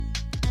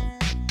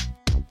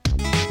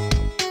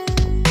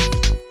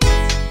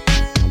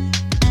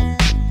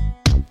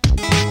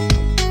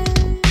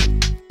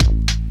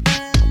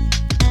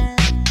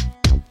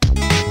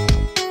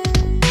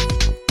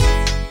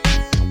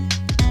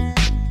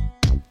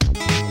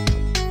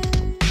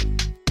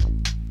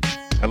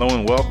Hello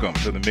and welcome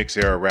to the Mix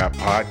Era Rap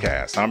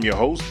Podcast. I'm your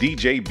host,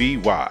 DJ B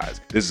Wise.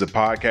 This is a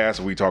podcast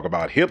where we talk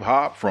about hip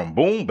hop from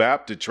boom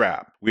bap to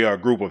trap. We are a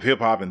group of hip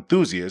hop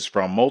enthusiasts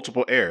from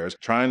multiple eras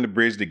trying to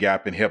bridge the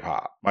gap in hip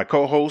hop. My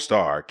co-hosts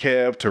are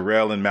Kev,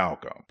 Terrell, and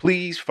Malcolm.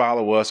 Please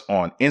follow us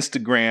on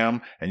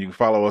Instagram, and you can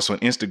follow us on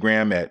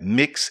Instagram at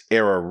Mix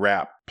Era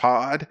Rap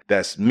Pod.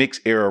 That's Mix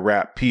Era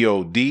Rap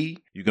Pod.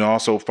 You can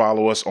also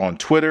follow us on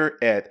Twitter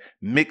at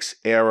Mix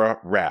Era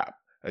Rap.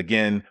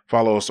 Again,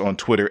 follow us on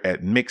Twitter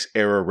at Mix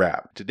Era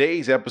Rap.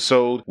 Today's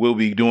episode, we'll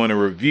be doing a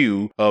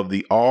review of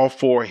the All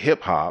For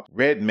Hip Hop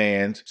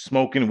REDMAN's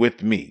Smoking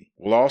With Me.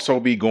 We'll also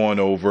be going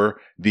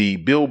over the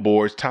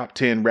Billboard's top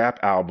 10 rap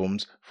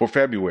albums for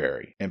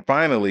February. And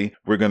finally,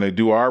 we're going to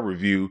do our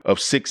review of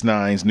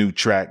 6ix9ine's new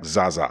track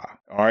ZAZA.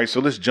 All right, so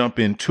let's jump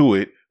into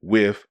it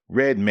with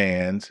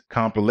REDMAN's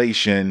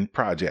compilation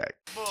project.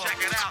 Check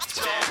it out.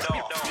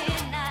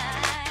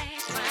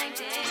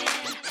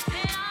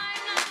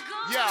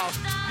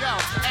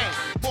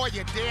 Boy,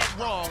 you're dead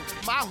wrong.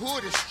 My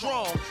hood is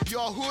strong.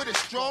 Your hood is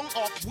strong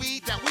off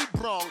weed that we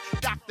brung.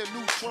 Dr.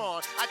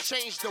 Neutron, I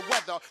changed the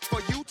weather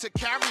for you to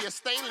carry a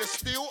stainless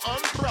steel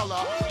umbrella.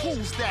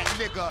 Who's that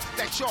nigga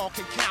that y'all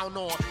can count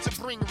on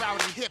to bring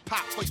rowdy hip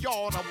hop for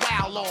y'all to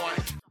wow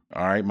on?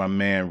 All right, my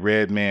man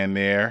REDMAN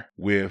there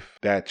with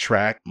that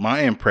track. My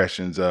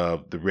impressions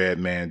of the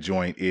REDMAN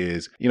joint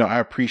is, I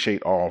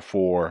appreciate All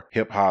For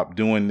Hip Hop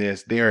doing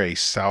this. They're a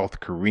South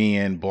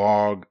Korean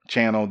blog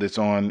channel that's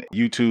on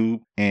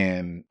YouTube,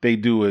 and they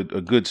do a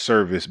good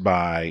service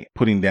by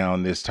putting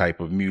down this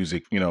type of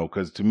music,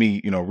 because to me,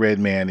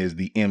 REDMAN is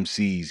the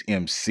MC's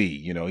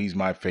MC. He's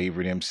my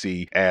favorite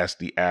MC. Ask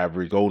the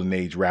average golden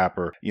age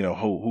rapper,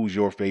 who's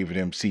your favorite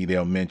MC?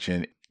 They'll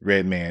mention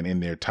REDMAN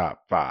in their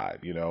top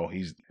 5,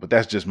 but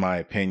that's just my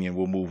opinion.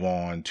 We'll move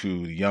on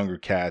to the younger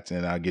cats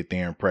and I'll get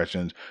their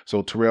impressions.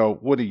 So Terrell,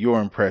 what are your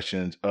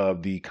impressions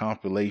of the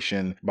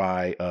compilation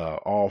by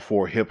All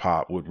For Hip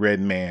Hop with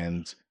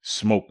REDMAN's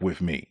Smoke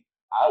With Me?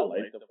 I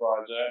like the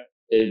project.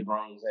 It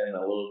brings in a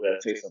little bit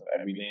of taste of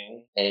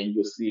everything, and you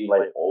can see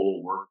like all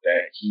the work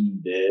that he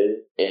did,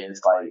 and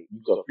it's like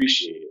you can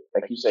appreciate it.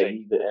 Like you say,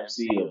 he's the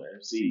MC of the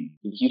MC.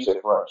 He keeps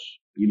it fresh.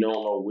 You don't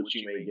know what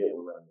you may get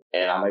with him,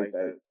 and I like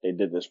that they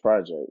did this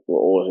project with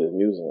all his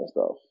music and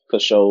stuff to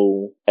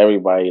show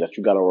everybody that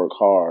you got to work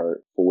hard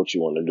for what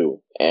you want to do.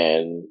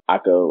 And I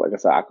could, like I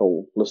said, I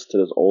could listen to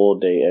this all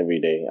day,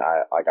 every day.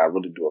 I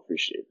really do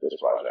appreciate this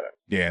project.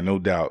 Yeah, no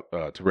doubt,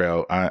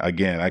 Terrell. I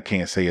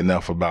can't say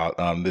enough about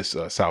this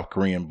South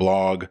Korean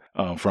blog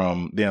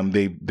from them.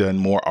 They've done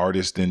more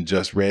artists than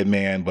just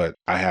REDMAN, but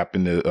I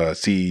happen to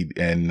see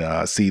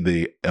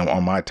the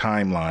on my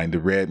timeline the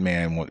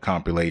REDMAN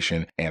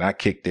compilation, and I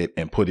kicked it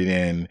and put it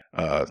in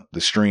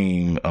the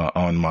stream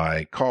on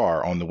my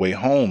car on the way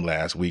home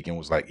last week, and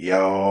was like,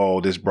 yo,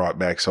 this brought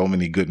back so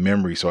many good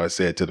memories. So I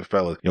said to the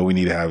fellas, we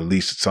need to have at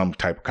least some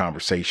type of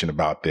conversation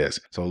about this.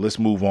 So let's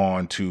move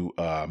on to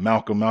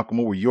Malcolm. Malcolm,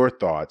 what were your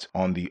thoughts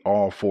on the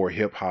All For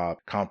Hip Hop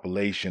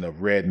compilation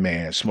of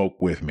REDMAN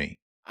Smoke With Me?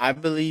 I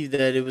believe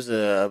that it was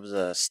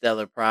a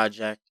stellar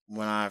project.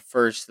 When I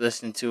first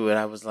listened to it,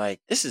 I was like,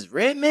 this is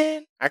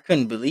REDMAN? I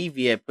couldn't believe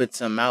he had put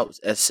something out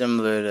as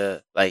similar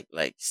to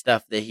like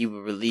stuff that he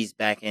would release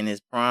back in his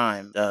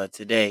prime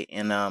today.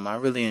 And I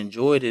really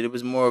enjoyed it. It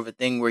was more of a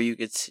thing where you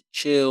could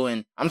chill,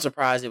 and I'm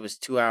surprised it was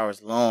 2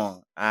 hours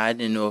long. I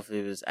didn't know if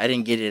I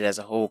didn't get it as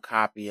a whole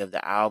copy of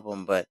the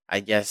album, but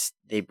I guess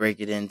they break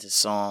it into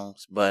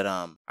songs. But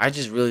I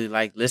just really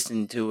liked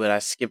listening to it. I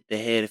skipped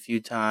ahead a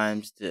few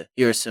times to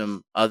hear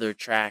some other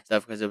track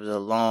stuff because it was a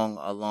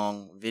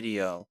long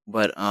video.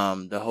 But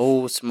the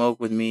whole Smoke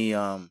With Me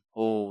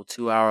whole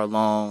 2 hour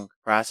long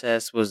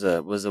process was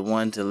a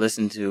one to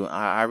listen to.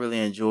 I really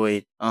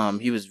enjoyed.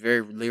 He was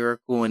very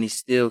lyrical, and he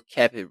still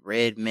kept it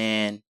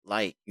REDMAN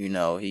like,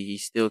 he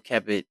still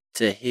kept it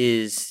to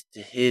his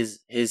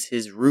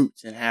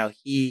roots and how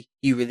he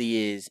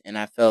really is. And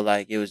I felt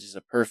like it was just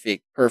a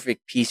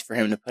perfect piece for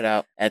him to put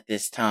out at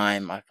this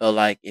time. I felt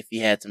like if he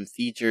had some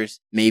features,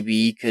 maybe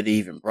he could have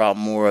even brought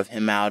more of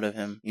him out of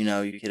him. He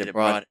could have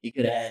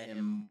had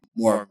him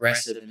more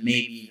aggressive and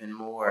maybe even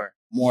more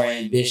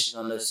ambitious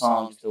on the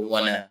songs to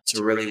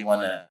really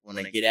want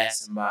to get at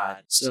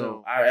somebody.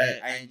 So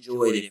I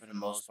enjoyed it for the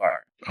most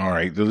part. All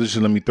right, so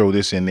let me throw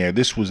this in there.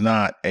 This was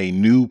not a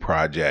new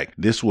project.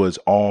 This was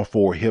All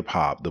For Hip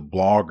Hop, the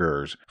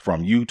bloggers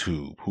from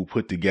YouTube who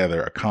put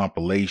together a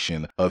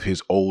compilation of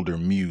his older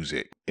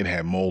music. It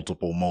had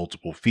multiple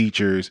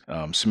features.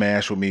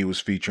 Smash With Me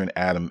was featuring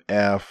Adam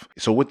F.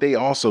 So what they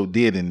also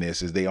did in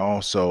this is they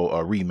also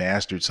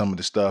remastered some of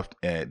the stuff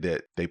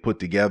that they put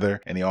together,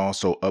 and they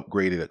also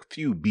upgraded a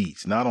few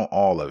beats, not on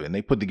all of it. And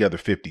they put together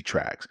 50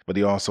 tracks, but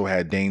they also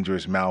had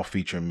Dangerous Mouth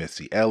featuring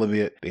Missy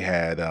Elliott. They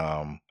had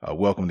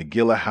Welcome to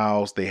Gilla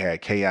House. They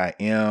had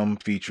KIM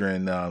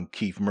featuring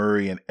Keith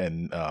Murray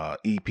and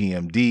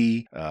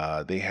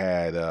EPMD. They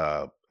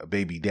had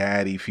Baby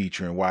Daddy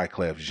featuring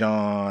Wyclef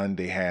Jean.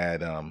 They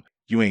had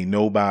You Ain't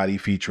Nobody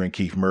featuring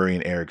Keith Murray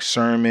and Eric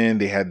Sermon.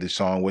 They had the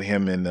song with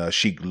him and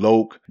Chic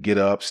Loke, Get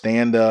Up,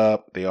 Stand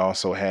Up. They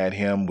also had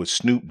him with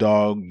Snoop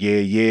Dogg, Yeah,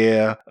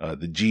 Yeah.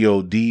 The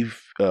G.O.D.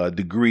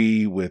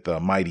 Degree with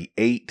Mighty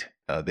 8.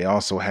 They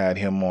also had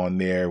him on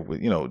there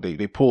with,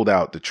 they pulled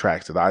out the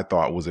tracks that I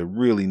thought was a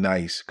really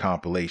nice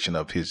compilation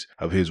of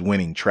his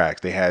winning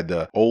tracks. They had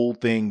the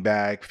Old Thing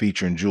Back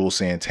featuring Jules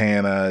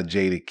Santana,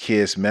 Jada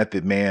Kiss,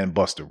 Method Man,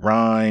 Busta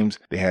Rhymes.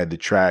 They had the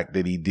track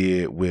that he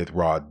did with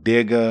Raw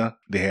Digga.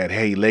 They had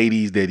Hey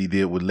Ladies that he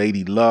did with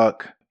Lady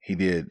Luck.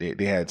 They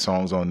had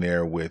songs on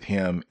there with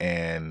him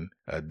and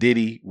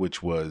Diddy,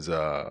 which was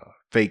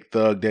Fake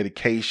Thug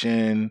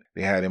Dedication.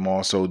 They had him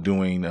also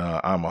doing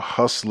I'm a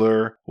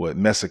Hustler with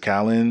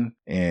Mesicalin.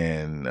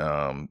 And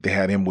they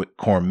had him with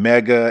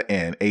Cormega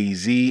and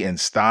AZ and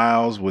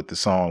Styles with the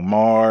song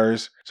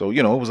Mars. So,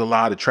 it was a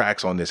lot of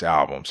tracks on this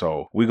album.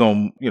 So we're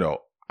going to,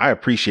 I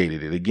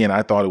appreciated it. Again,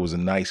 I thought it was a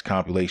nice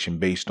compilation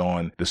based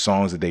on the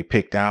songs that they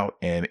picked out.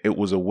 And it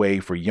was a way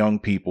for young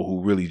people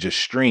who really just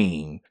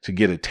stream to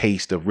get a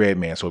taste of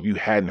Redman. So if you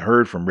hadn't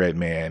heard from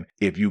Redman,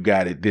 if you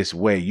got it this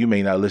way, you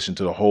may not listen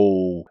to the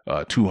whole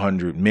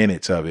 200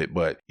 minutes of it.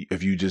 But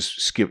if you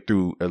just skip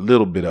through a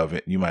little bit of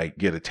it, you might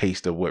get a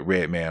taste of what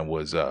Redman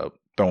was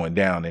throwing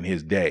down in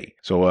his day.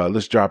 So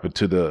let's drop it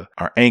to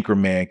our anchor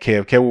man,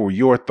 Kev. Kev, what were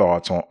your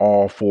thoughts on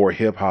all four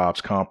hip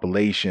hop's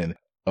compilation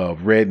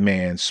of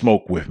Redman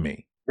Smoke With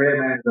Me?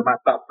 Redman is in my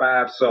top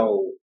 5,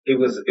 so it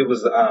was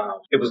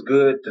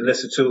good to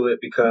listen to it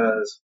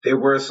because there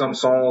were some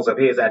songs of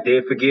his I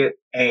did forget,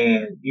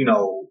 and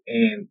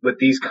and with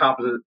these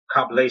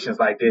compilations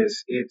like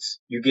this,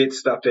 you get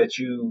stuff that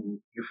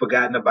you've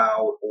forgotten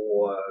about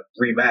or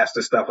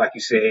remaster stuff like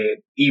you said,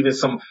 even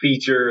some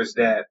features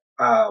that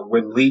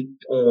were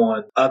leaked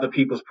on other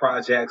people's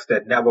projects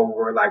that never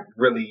were like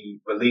really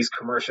released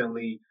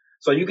commercially.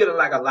 So you get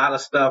like a lot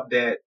of stuff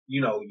that,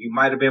 you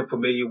might have been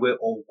familiar with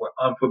or were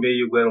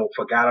unfamiliar with or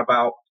forgot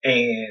about.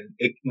 And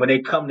when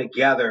they come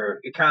together,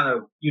 it kind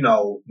of,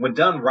 when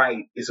done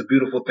right, it's a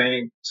beautiful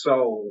thing.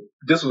 So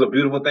this was a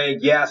beautiful thing.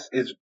 Yes,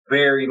 it's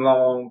very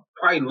long,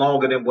 probably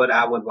longer than what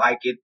I would like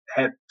it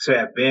had to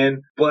have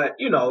been. But,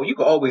 you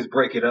can always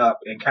break it up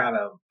and kind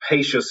of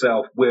pace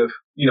yourself with,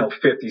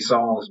 50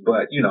 songs.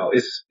 But,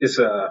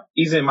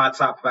 he's in my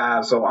top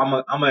 5. So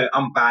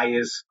I'm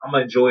biased. I'm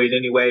going to enjoy it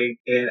anyway.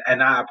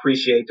 And I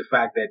appreciate the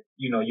fact that,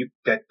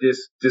 that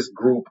this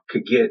group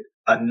could get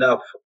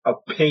enough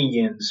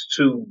opinions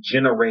to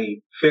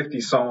generate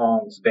 50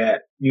 songs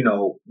that,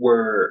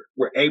 were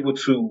able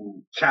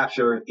to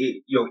capture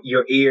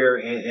your ear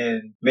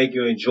and make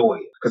you enjoy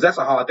it. Cause that's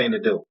a hard thing to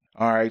do.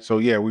 All right. So,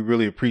 yeah, we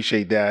really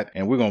appreciate that.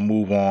 And we're going to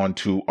move on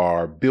to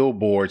our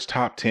Billboard's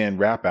top 10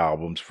 rap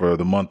albums for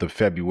the month of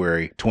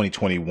February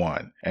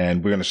 2021.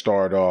 And we're going to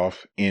start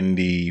off in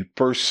the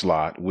first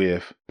slot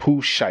with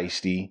Pooh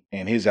Shiesty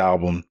and his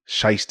album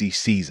Shiesty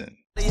Season.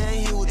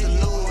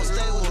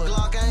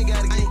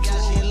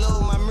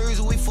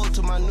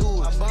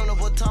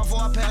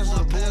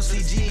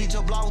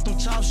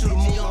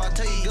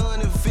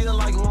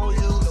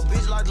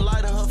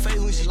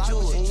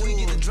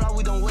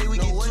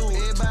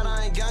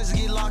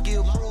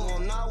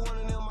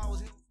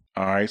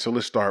 All right, so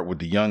let's start with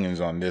the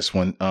youngins on this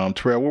one.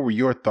 Terrell, what were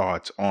your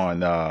thoughts on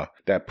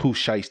that Pooh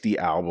Shiesty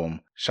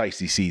album,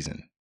 Shiesty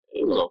Season?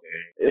 It was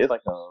okay. It's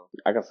like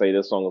I can say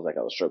this song is like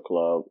a strip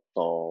club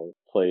song.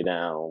 Play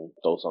down,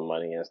 throw some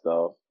money and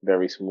stuff.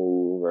 Very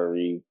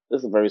smooth,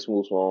 it's a very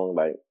smooth song.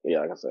 Like,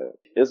 yeah, like I said,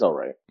 it's all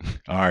right.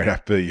 All right, I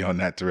feel you on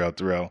that, Terrell.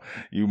 Terrell,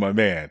 you my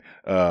man.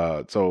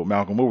 So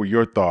Malcolm, what were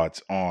your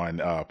thoughts on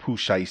Pooh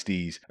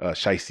Shiesty's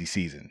Shiesty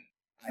Season?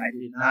 I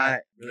did not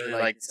really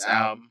like this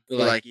album. I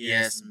feel like he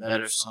has some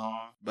better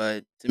songs.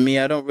 But to me,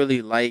 I don't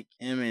really like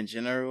him in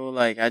general.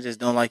 Like, I just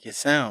don't like his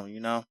sound,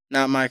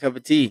 Not my cup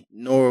of tea,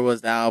 nor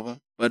was the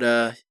album.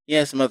 But he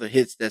has some other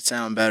hits that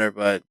sound better,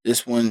 but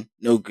this one,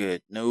 no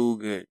good. No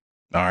good.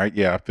 All right,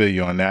 yeah, I feel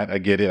you on that. I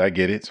get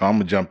it. So I'm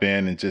going to jump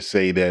in and just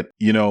say that,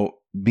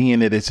 being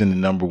that it's in the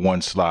number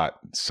 1 slot,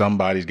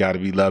 somebody's got to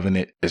be loving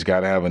it. It's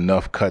got to have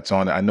enough cuts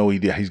on it. I know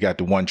he's got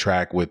the one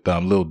track with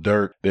Lil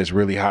Durk that's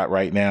really hot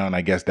right now, and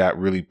I guess that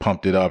really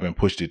pumped it up and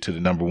pushed it to the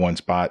number 1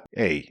 spot.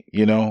 Hey,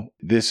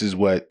 this is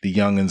what the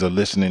youngins are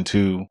listening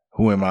to.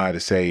 Who am I to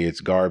say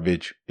it's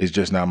garbage? It's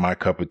just not my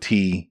cup of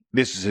tea.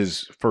 This is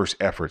his first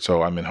effort,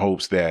 so I'm in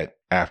hopes that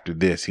after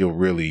this, he'll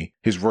really,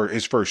 his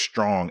first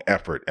strong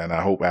effort. And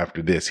I hope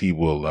after this, he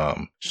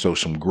will show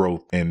some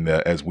growth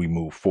as we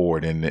move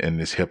forward in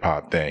this hip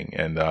hop thing.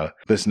 And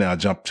let's now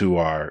jump to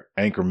our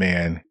anchor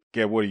man.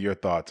 Gab, what are your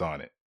thoughts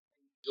on it?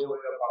 Enjoyed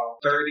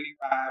about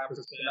 35%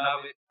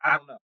 of it. I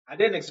don't know. I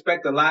didn't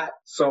expect a lot.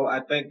 So I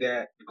think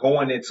that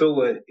going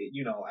into it,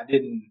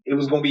 it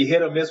was going to be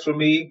hit or miss for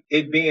me.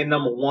 It being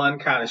number 1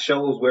 kind of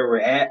shows where we're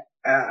at.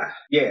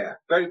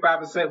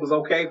 35% was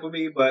okay for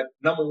me, but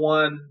number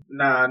 1,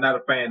 nah, not a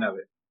fan of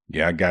it.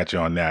 Yeah, I got you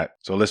on that.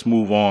 So let's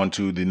move on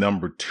to the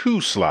number 2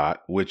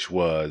 slot, which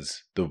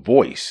was The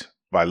Voice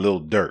by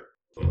Lil Durk.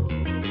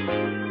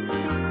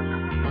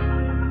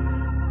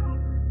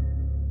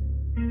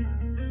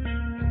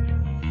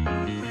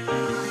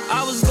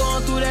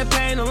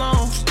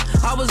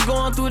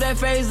 going through that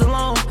phase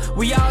alone.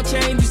 We all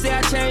change, you say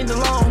I changed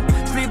alone.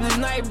 Sleepless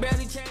night,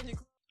 barely changing.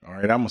 All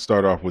right, I'm going to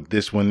start off with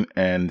this one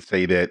and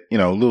say that,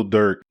 Lil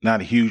Durk,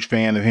 not a huge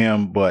fan of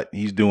him, but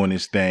he's doing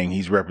his thing.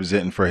 He's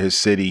representing for his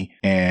city.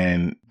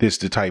 And this is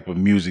the type of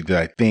music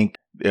that I think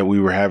that we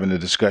were having a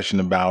discussion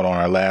about on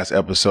our last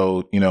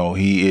episode.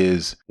 He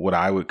is what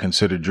I would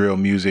consider drill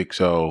music.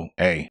 So,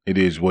 hey, it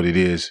is what it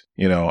is.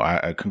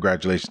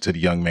 Congratulations to the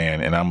young man,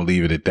 and I'm going to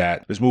leave it at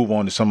that. Let's move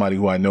on to somebody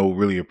who I know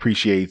really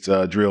appreciates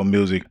drill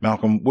music.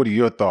 Malcolm, what are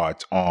your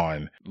thoughts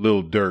on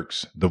Lil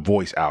Durk's The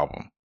Voice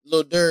album?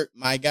 Lil Durk,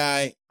 my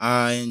guy,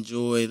 I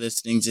enjoy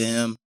listening to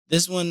him.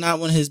 This one, not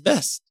one of his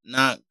best.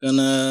 Not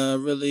gonna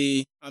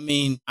really,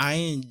 I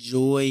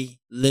enjoy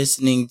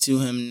listening to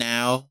him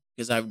now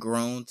because I've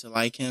grown to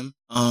like him.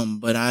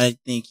 But I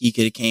think he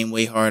could have came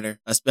way harder,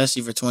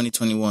 especially for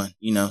 2021,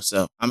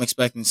 so I'm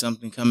expecting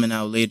something coming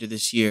out later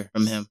this year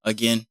from him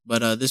again.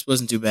 But this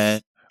wasn't too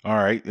bad. All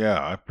right. Yeah,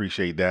 I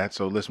appreciate that.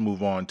 So let's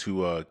move on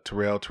to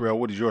Terrell. Terrell,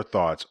 what is your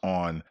thoughts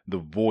on The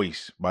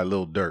Voice by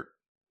Lil Durk?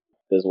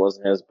 This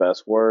wasn't his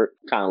best work.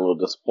 Kind of a little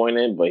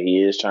disappointed, but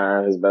he is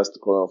trying his best to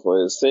clear up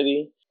for his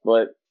city.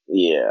 But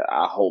yeah,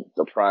 I hope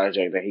the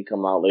project that he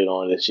come out later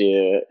on this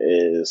year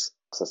is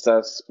a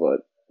success. But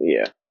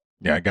yeah.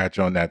 Yeah, I got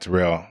you on that,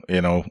 Terrell.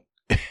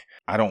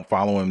 I don't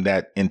follow him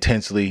that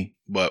intensely,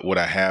 but what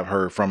I have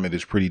heard from it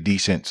is pretty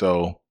decent.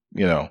 So,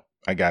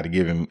 I got to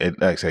give him,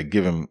 like I said,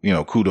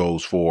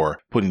 kudos for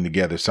putting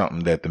together something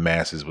that the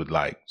masses would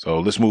like.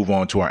 So let's move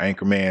on to our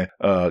anchor man.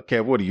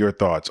 Kev, what are your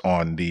thoughts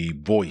on The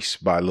Voice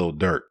by Lil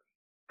Durk?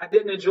 I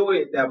didn't enjoy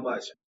it that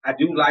much. I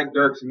do like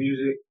Durk's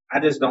music. I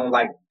just don't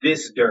like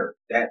this Durk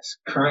that's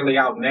currently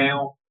out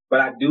now.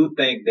 But I do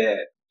think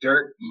that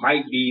Durk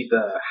might be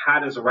the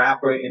hottest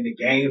rapper in the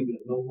game that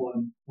no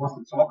one wants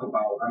to talk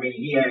about.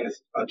 He has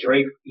a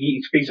Drake,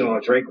 he's featured on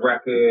a Drake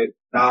record,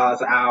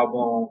 Nas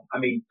album.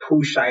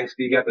 Pooh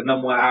Shiesty got the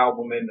 #1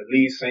 album and the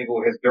lead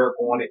single has Durk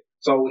on it.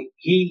 So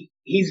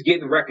he's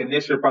getting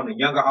recognition from the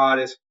younger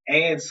artists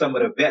and some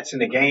of the vets in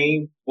the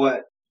game,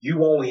 but you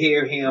won't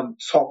hear him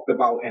talked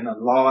about in a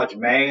large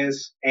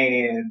mass.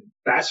 And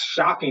that's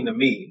shocking to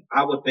me.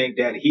 I would think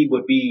that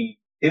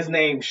his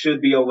name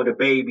should be over the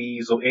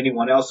Babies or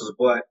anyone else's,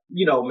 but,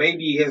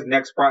 maybe his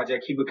next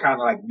project, he would kind of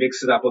like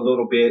mix it up a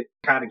little bit,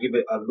 kind of give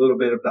it a little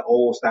bit of the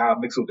old style,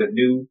 mix with the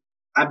new.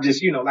 I'm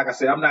just, like I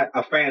said, I'm not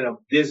a fan of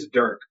this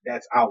Durk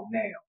that's out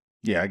now.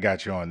 Yeah, I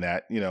got you on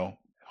that.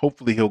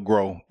 Hopefully he'll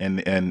grow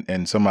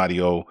and somebody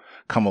will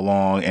come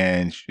along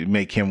and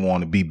make him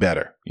want to be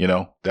better.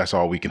 That's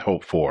all we can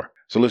hope for.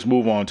 So let's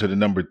move on to the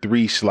number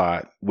 3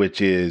 slot, which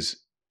is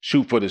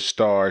Shoot for the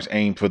Stars,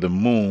 Aim for the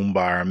Moon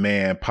by our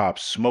man Pop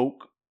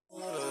Smoke.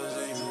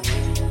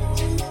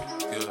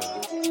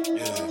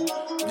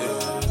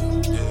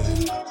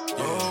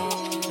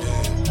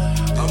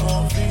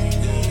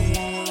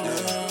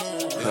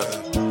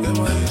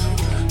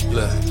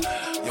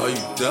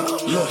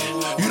 Look,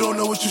 you don't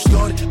know what you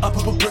started. I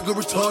pop a brick or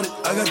retarded.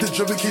 I got the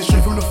dripping kid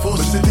straight from the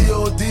force. But the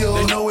D.O.D.O.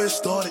 They know where it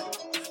started.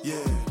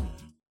 Yeah.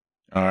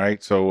 All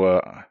right,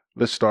 so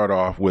let's start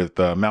off with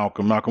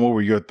Malcolm. Malcolm, what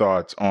were your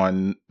thoughts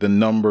on the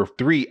number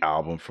 3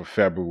 album for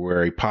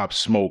February, Pop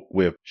Smoke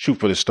with Shoot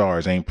for the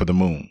Stars, Aim for the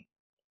Moon?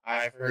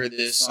 I've heard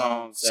this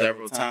song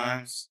several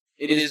times.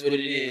 It is what it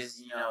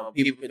is.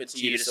 People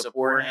continue to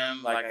support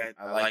him. Like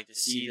I like to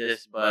see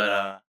this,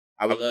 but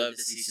I would love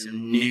to see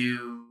some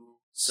new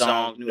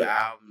songs, new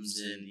albums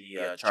in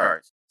the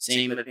charts.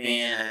 Same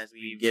opinion as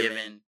we've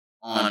given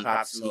on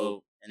Pop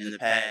Smoke and in the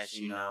past.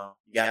 You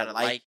gotta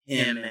like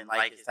him and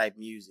like his type of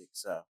music.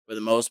 So for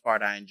the most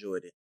part, I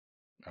enjoyed it.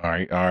 All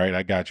right,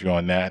 I got you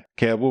on that.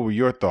 Kev, what were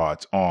your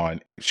thoughts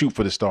on Shoot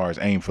for the Stars,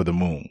 Aim for the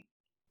Moon?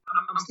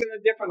 I'm still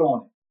indifferent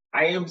on it.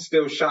 I am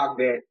still shocked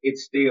that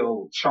it's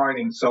still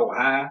charting so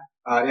high.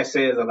 That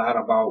says a lot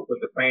about what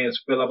the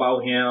fans feel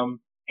about him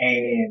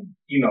and,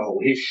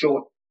 his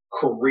short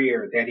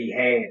career that he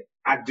had.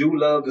 I do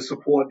love the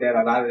support that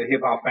a lot of the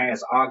hip hop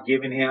fans are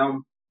giving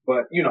him,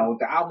 but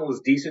the album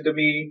was decent to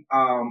me.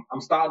 I'm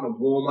starting to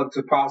warm up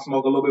to Pop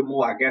Smoke a little bit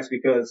more, I guess,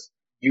 because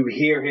you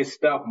hear his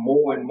stuff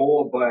more and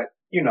more, but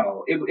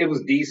it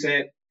was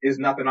decent. It's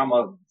nothing I'm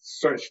gonna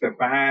search to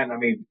find.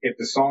 If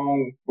the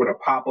song were to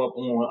pop up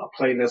on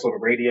a playlist or the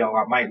radio,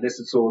 I might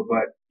listen to it,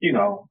 but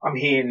I'm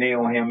hearing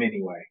nail on him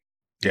anyway.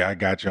 Yeah, I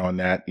got you on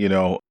that.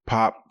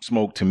 Pop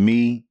Smoke to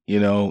me,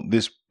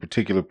 this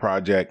particular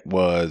project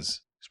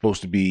was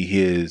supposed to be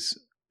his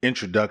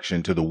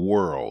introduction to the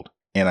world.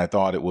 And I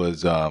thought it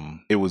was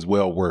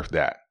well worth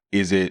that.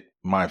 Is it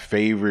my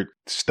favorite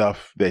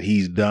stuff that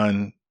he's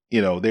done?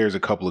 There's a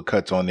couple of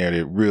cuts on there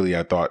that really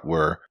I thought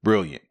were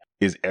brilliant.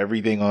 Is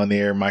everything on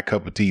there my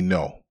cup of tea?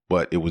 No,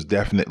 but it was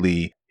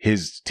definitely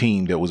his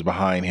team that was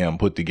behind him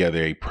put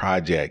together a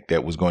project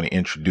that was going to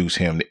introduce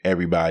him to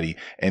everybody.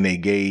 And they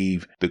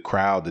gave the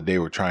crowd that they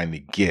were trying to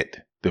get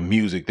the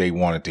music they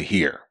wanted to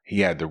hear. He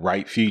had the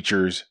right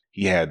features.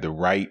 He had the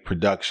right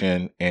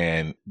production,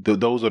 and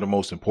those are the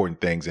most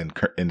important things in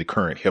the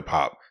current hip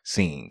hop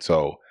scene.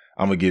 So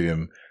I'm gonna give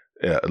him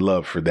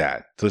love for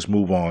that. So let's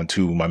move on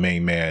to my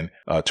main man,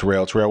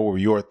 Terrell. Terrell, what were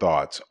your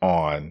thoughts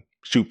on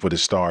Shoot for the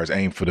Stars,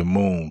 Aim for the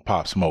Moon,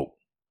 Pop Smoke?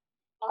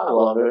 I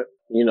love it.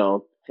 You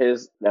know,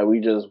 his that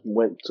we just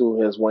went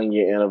to his 1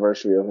 year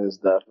anniversary of his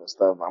death and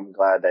stuff. I'm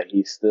glad that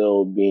he's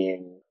still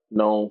being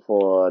known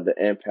for the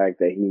impact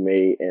that he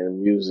made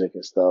in music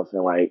and stuff.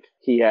 And like,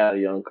 he had a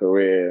young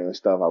career and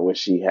stuff. I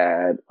wish he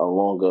had a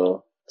longer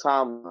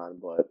timeline,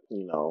 but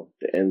you know,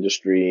 the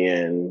industry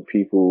and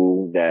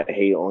people that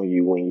hate on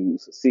you when you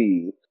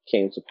succeed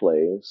came to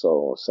play.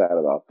 So sad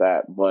about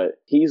that. But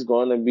he's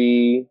going to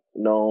be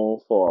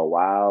known for a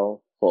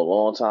while, for a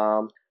long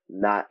time.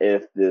 Not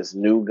if this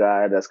new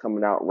guy that's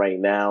coming out right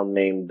now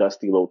named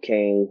Dusty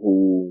Locane,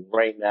 who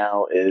right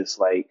now is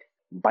like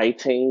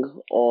biting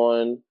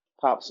on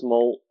Pop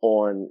Smoke,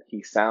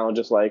 he sounds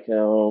just like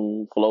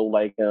him, flow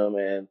like him,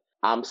 and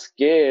I'm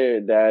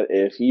scared that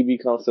if he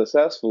becomes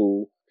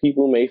successful,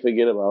 people may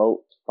forget about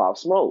Pop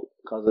Smoke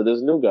because of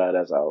this new guy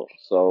that's out.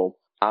 So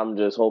I'm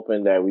just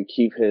hoping that we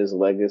keep his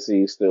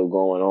legacy still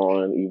going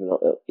on, even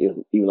though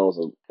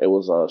it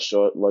was a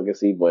short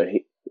legacy, but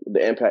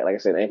the impact, like I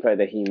said, the impact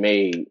that he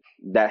made,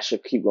 that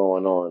should keep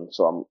going on.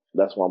 So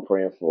that's what I'm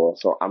praying for.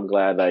 So I'm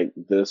glad like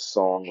this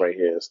song right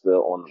here is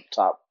still on the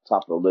top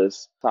of the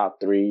list, top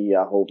 3.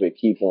 I hope it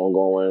keep on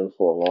going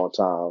for a long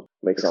time.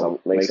 Make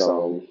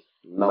some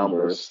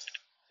numbers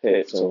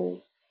hit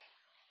soon.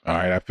 All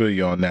right, I feel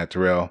you on that,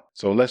 Terrell.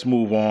 So let's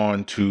move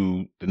on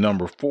to the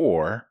number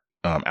 4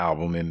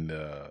 album in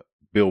the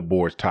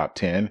Billboard's top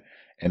 10,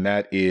 and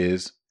that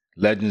is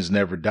Legends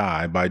Never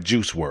Die by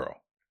Juice WRLD.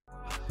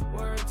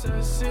 Word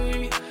to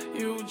see,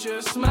 you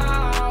just smile.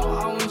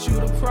 I want you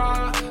to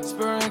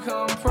prosper and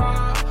come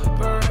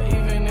proper,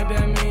 even if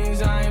that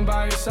means I ain't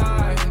by your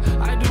side.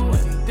 I do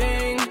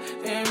anything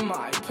in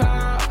my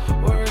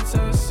power. Word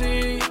to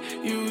see,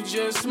 you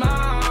just smile.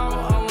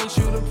 I want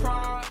you to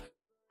prosper.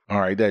 All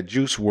right, that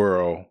Juice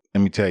WRLD,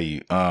 let me tell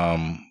you,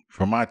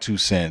 for my 2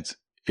 cents,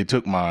 it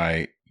took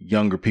my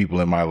younger people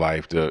in my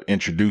life to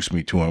introduce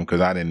me to him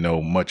because I didn't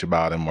know much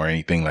about him or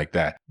anything like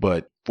that.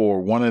 But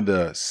for one of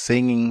the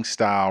singing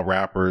style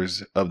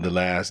rappers of the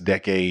last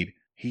decade,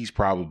 he's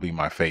probably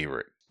my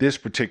favorite. This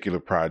particular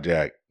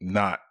project,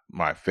 not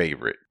my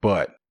favorite,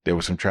 but there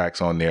were some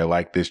tracks on there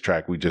like this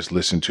track we just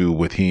listened to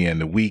with he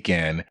and The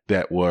Weeknd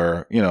that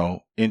were,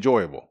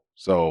 enjoyable.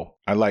 So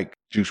I like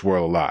Juice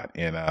WRLD a lot.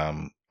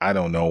 And, I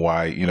don't know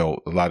why,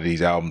 a lot of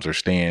these albums are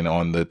staying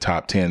on the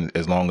top 10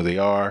 as long as they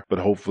are, but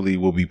hopefully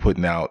we'll be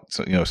putting out,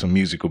 some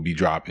music will be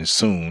dropping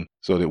soon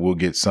so that we'll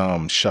get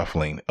some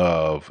shuffling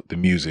of the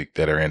music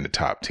that are in the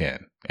top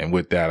 10. And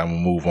with that, I'm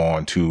going to move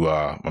on to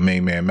my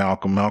main man,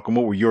 Malcolm. Malcolm,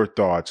 what were your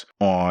thoughts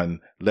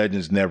on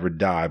Legends Never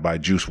Die by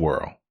Juice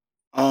WRLD?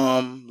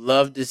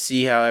 Love to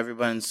see how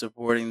everyone's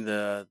supporting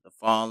the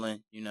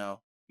fallen. You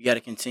got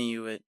to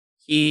continue it.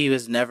 He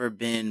has never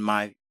been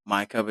my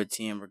cup of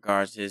tea in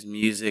regards to his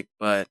music,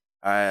 but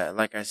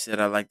like I said,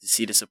 I like to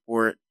see the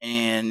support,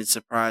 and it's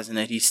surprising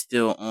that he's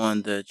still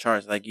on the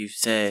charts, like you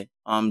said.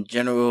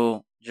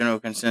 General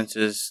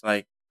consensus,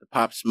 like the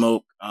Pop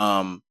Smoke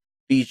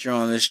feature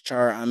on this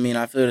chart. I mean,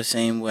 I feel the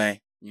same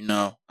way.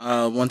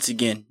 Once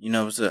again,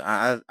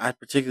 I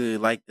particularly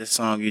like this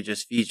song you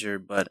just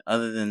featured, but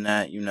other than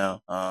that,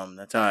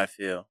 that's how I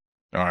feel.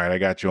 All right, I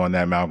got you on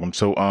that, Malcolm.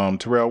 So,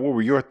 Terrell, what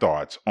were your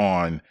thoughts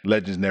on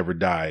Legends Never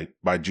Die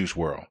by Juice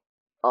WRLD?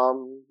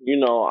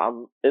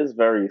 It's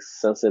very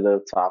sensitive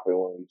topic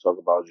when you talk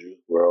about Juice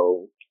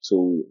WRLD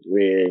to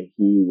where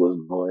he was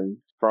going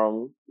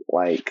from.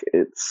 Like,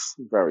 it's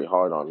very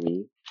hard on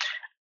me.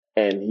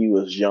 And he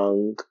was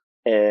young,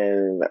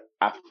 and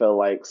I felt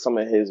like some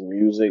of his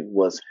music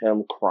was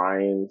him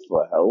crying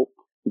for help.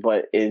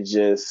 But it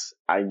just,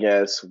 I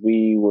guess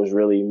we was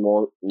really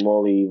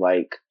morely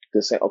like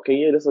to say, okay,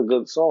 yeah, this is a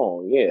good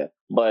song, yeah.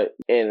 But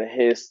in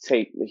his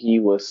take, he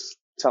was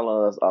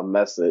telling us a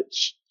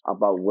message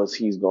about what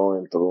he's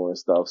going through and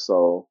stuff.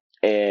 So,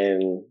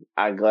 and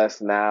I guess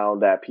now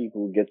that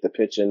people get the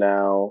picture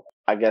now,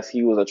 I guess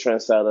he was a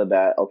trendsetter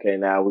that, okay,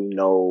 now we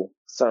know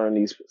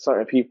certain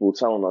people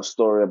telling a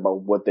story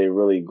about what they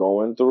really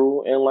going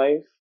through in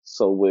life.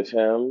 So with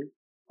him,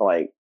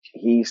 like,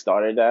 he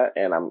started that,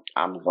 and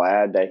I'm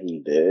glad that he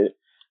did,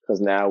 because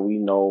now we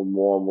know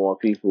more and more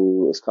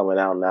people is coming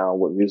out now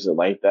with music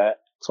like that,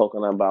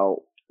 talking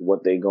about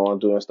what they going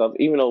through and stuff.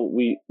 Even though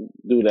we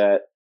do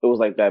that, it was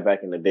like that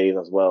back in the days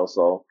as well.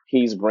 So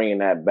he's bringing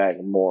that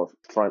back more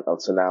front up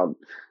to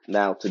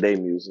now today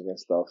music and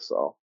stuff.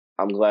 So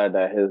I'm glad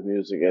that his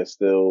music is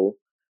still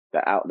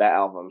that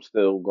album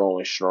still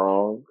going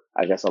strong.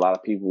 I guess a lot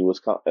of people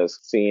was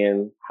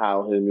seeing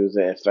how his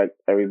music affect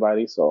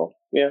everybody. So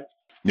yeah.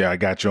 Yeah, I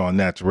got you on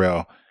that,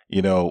 Terrell.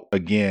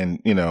 Again,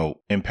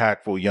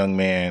 impactful young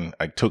man.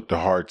 I took the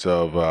hearts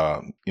of,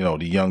 the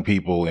young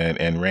people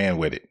and ran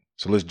with it.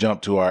 So let's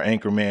jump to our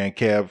anchor man,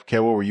 Kev.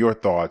 Kev, what were your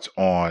thoughts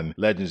on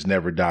Legends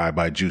Never Die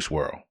by Juice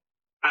WRLD?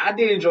 I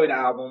did enjoy the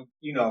album.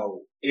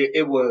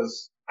 It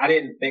was, I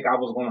didn't think I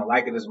was going to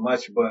like it as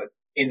much, but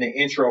in the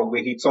intro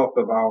where he talked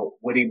about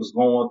what he was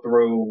going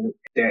through,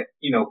 that,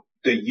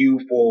 the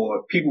youth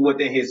or people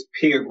within his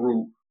peer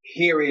group,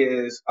 here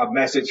is a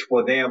message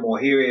for them, or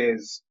here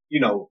is,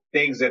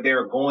 things that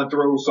they're going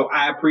through. So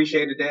I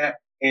appreciated that.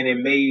 And it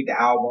made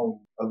the album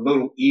a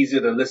little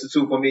easier to listen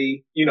to for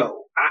me. A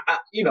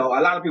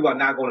lot of people are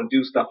not going to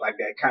do stuff like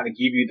that, kind of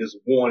give you this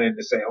warning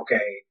to say,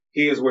 okay,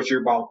 here's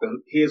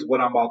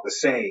what I'm about to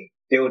say.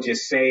 They'll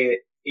just say it.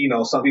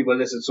 Some people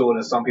listen to it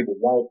and some people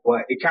won't,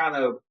 but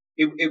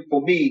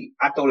for me,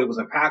 I thought it was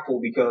impactful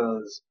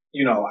because,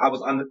 I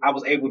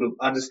was able to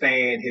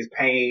understand his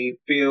pain,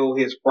 feel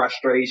his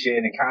frustration,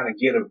 and kind of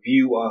get a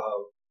view of,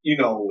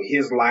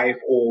 his life,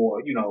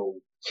 or,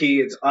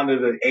 kids under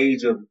the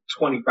age of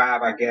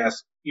 25, I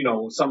guess,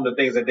 some of the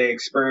things that they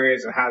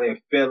experience and how they're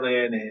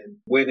feeling and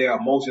where their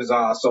emotions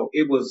are. So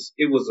it was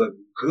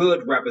a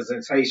good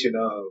representation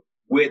of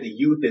where the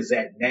youth is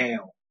at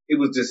now. It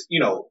was just,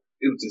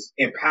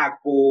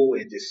 impactful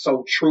and just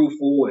so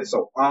truthful and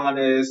so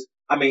honest.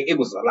 I mean, it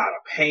was a lot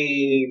of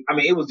pain. I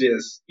mean, it was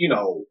just,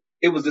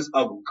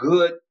 a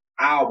good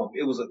album.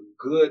 It was a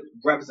good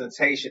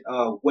representation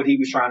of what he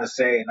was trying to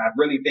say. And I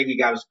really think he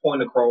got his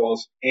point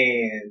across.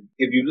 And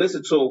if you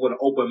listen to it with an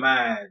open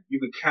mind, you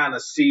can kind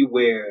of see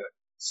where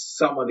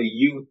some of the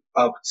youth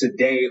of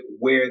today,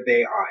 where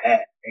they are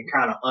at, and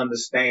kind of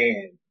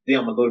understand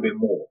them a little bit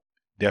more.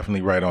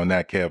 Definitely right on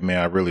that, Kev, man.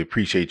 I really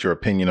appreciate your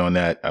opinion on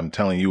that. I'm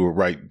telling you, were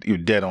right. You're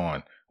dead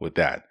on with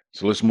that.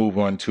 So let's move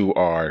on to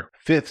our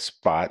 5th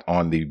spot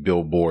on the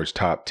Billboard's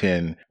top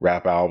 10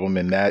 rap album,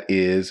 and that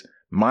is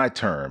My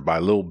Turn by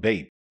Lil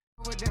Baby.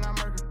 If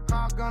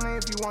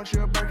you want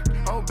your burger.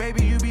 Oh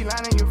baby, you be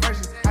lying in your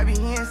verses. I be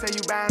here and say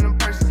you buying them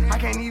purses. I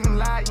can't even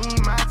lie, you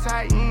ain't my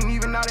type, you ain't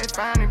even know that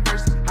fine in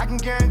person. I can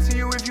guarantee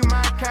you if you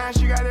my kind,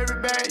 she got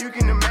every bag you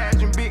can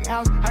imagine. Big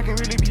house, I can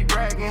really be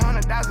bragging.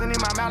 100,000 in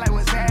my mouth like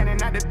what's happening.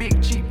 Not the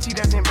big cheap tea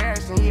that's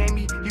embarrassing. He ain't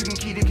me, you can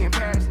keep the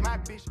comparison. My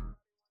bitch.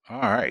 All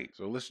right,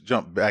 so let's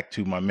jump back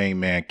to my main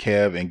man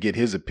Kev and get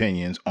his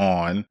opinions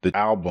on the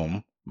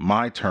album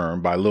My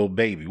Turn by Lil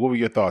Baby. What were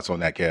your thoughts on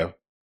that, Kev?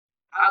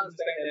 I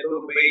understand that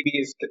Lil Baby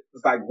is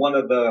like one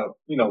of the,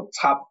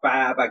 top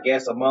 5, I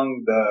guess,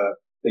 among the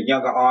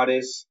younger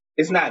artists.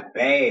 It's not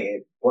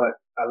bad, but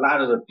a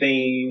lot of the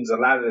themes, a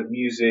lot of the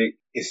music,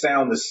 it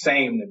sounds the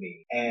same to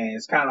me. And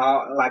it's kind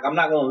of like, I'm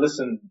not going to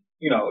listen,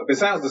 if it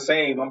sounds the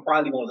same, I'm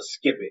probably going to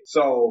skip it.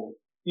 So,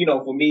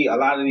 for me, a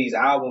lot of these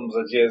albums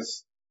are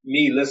just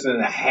me listening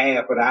to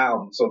half of the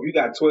album. So if you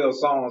got 12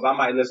 songs, I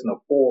might listen to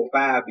 4 or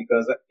 5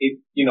 because it,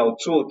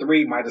 2 or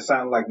 3 might have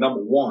sounded like number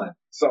 1.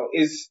 So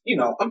it's,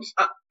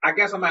 I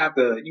guess I'm gonna have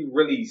to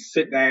really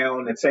sit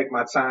down and take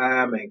my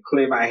time and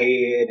clear my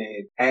head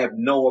and have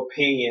no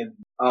opinion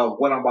of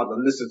what I'm about to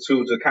listen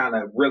to kind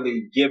of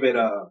really give it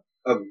a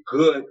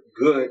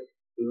good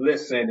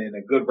listen and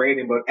a good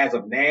rating. But as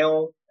of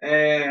now,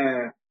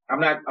 I'm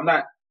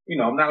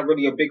not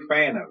really a big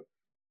fan of it.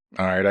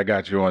 All right, I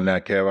got you on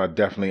that, Kev. I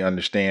definitely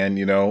understand,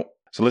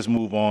 So let's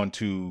move on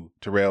to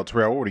Terrell.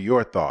 Terrell, what are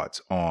your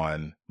thoughts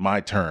on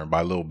My Turn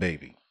by Lil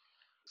Baby?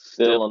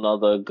 Still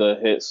another good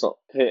hit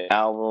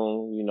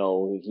album.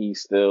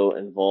 He's still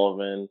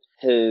involving.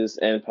 His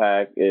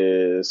impact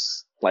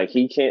is like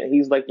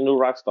he's like the new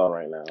rock star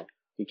right now.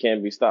 He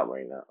can't be stopped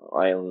right now.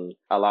 And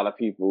a lot of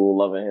people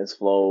loving his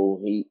flow.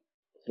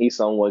 He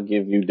somewhat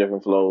give you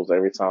different flows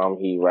every time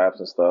he raps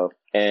and stuff.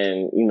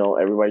 And,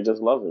 everybody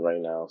just loves it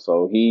right now.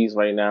 So he's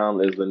right now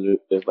is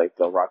like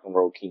the rock and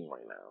roll king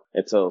right now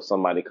until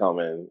somebody come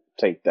and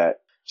take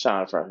that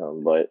shine from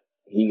him. But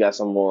he got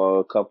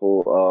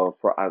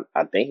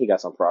I think he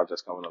got some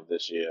projects coming up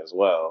this year as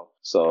well.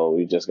 So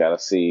we just got to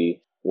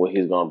see what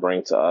he's going to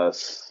bring to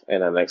us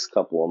in the next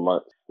couple of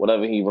months.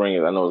 Whatever he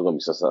brings, I know it's going to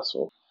be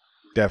successful.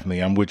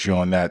 Definitely. I'm with you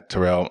on that,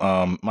 Terrell.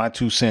 My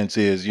 2 cents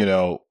is,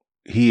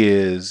 he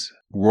is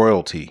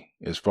royalty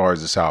as far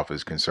as the South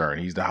is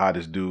concerned. He's the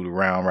hottest dude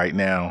around right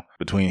now.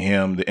 Between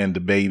him and the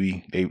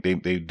Baby,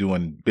 they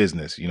doing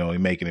business. They're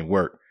making it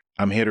work.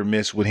 I'm hit or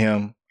miss with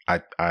him.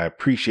 I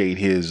appreciate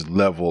his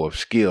level of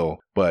skill,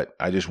 but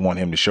I just want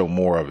him to show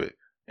more of it.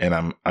 And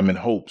I'm in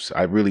hopes.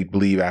 I really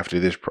believe after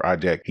this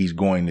project, he's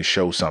going to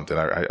show something.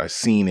 I've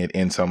seen it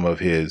in some of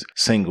his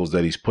singles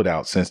that he's put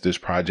out since this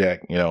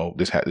project.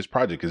 This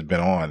project has been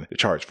on the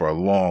charts for a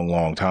long,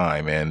 long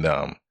time.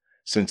 And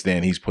since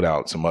then, he's put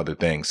out some other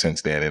things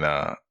since then. And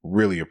I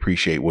really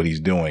appreciate what he's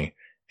doing.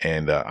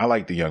 And I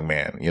like the young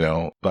man,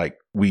 like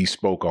we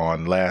spoke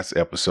on last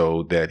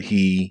episode, that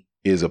he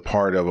is a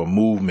part of a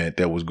movement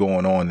that was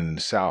going on in the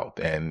South,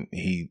 and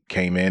he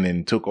came in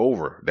and took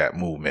over that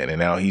movement, and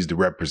now he's the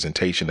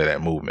representation of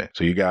that movement.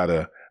 So you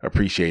gotta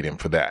appreciate him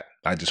for that.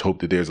 I just hope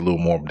that there's a little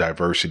more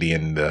diversity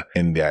in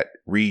that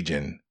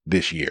region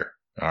this year.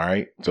 All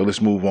right, so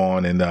let's move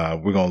on, and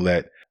we're gonna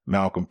let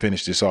Malcolm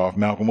finish this off.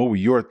 Malcolm, what were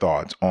your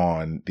thoughts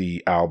on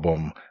the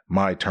album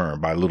My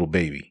Turn by Lil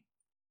Baby?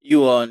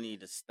 You all need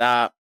to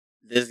stop.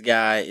 This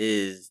guy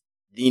is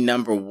the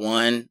number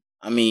one.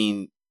 I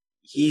mean,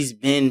 he's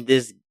been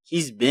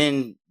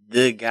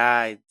the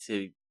guy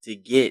to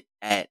get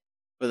at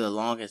for the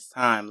longest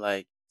time.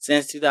 Like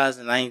since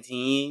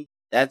 2019,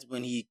 that's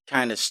when he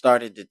kind of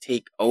started to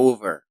take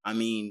over. I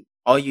mean,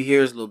 all you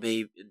hear is Lil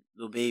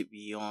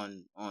Baby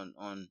on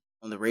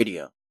the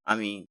radio. I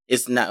mean,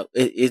 it's not.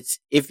 It's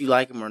if you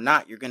like him or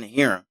not, you're gonna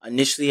hear him.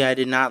 Initially, I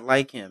did not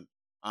like him.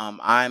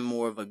 I'm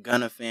more of a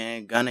Gunna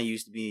fan. Gunna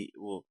used to be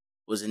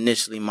was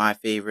initially my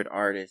favorite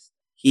artist.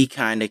 He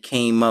kind of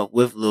came up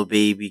with Lil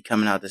Baby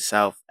coming out the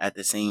South at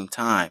the same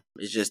time.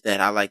 It's just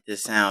that I like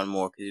this sound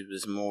more because he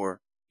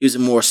was a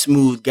more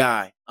smooth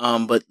guy.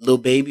 But Lil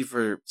Baby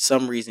for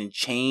some reason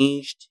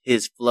changed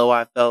his flow.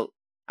 I feel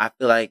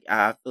like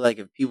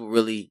if people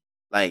really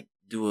like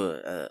do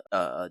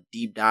a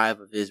deep dive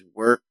of his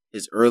work,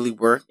 his early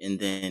work, and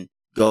then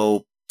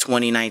go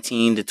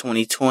 2019 to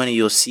 2020,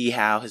 you'll see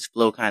how his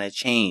flow kind of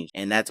changed.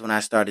 And that's when I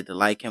started to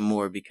like him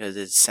more because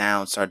his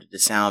sound started to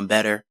sound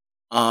better.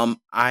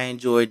 I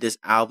enjoyed this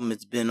album.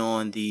 It's been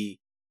on the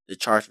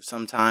charts for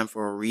some time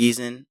for a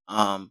reason.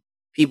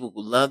 People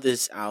who love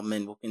this album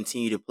and will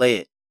continue to play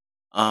it.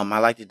 I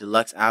like the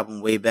deluxe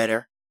album way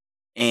better,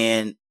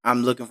 and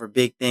I'm looking for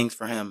big things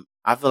for him.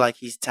 I feel like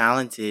he's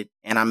talented,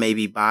 and I may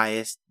be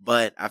biased,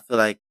 but I feel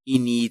like he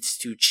needs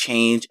to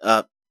change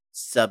up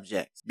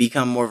subjects,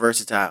 become more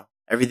versatile.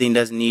 Everything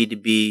doesn't need to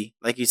be,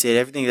 like you said,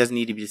 everything doesn't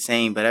need to be the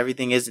same, but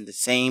everything isn't the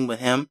same with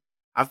him.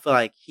 I feel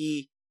like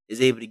he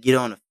is able to get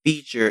on a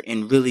feature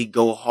and really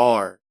go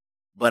hard,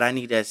 but I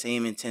need that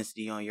same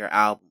intensity on your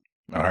album.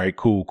 All right,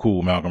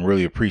 cool, Malcolm.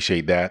 Really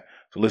appreciate that.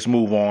 So let's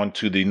move on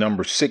to the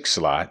number 6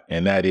 slot,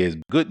 and that is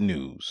Good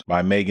News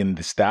by Megan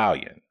Thee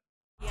Stallion.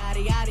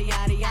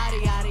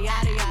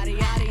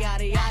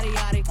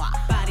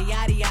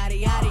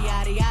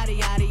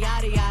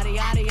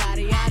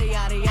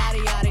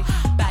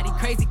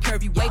 Crazy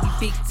curvy wavy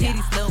big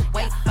titties little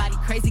waist body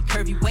crazy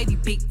curvy wavy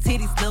big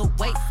titties little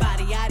waist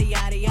body yada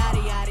yada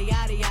yada yada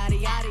yada yada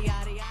yada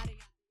yada yada.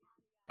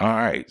 All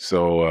right,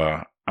 so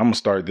I'm gonna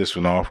start this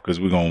one off because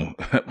we're gonna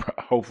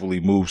hopefully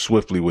move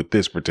swiftly with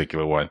this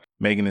particular one.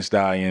 Megan Thee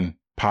Stallion,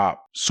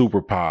 pop,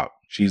 super pop.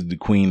 She's the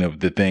queen of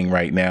the thing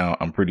right now.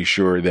 I'm pretty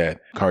sure that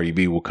Cardi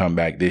B will come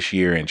back this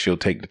year and she'll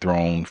take the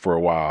throne for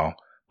a while,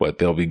 but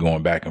they'll be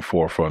going back and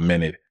forth for a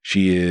minute.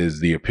 She is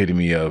the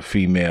epitome of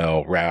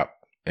female rap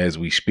as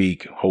we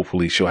speak.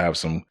 Hopefully she'll have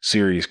some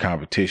serious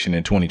competition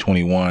in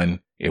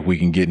 2021 if we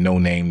can get No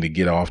Name to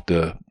get off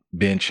the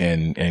bench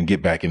and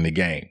get back in the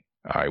game.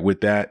 All right, with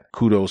that,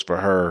 kudos for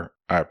her.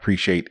 I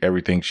appreciate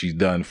everything she's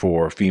done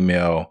for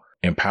female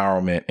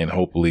empowerment, and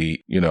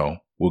hopefully,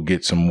 we'll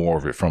get some more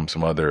of it from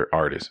some other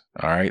artists.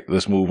 All right,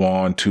 let's move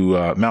on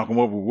to Malcolm.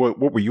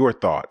 What were your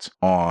thoughts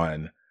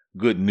on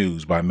Good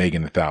News by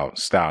Megan Thee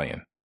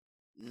Stallion?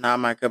 Not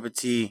my cup of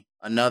tea.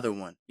 Another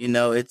one.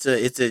 It's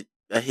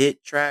a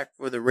hit track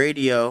for the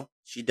radio.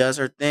 She does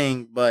her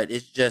thing, but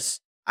it's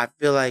just, I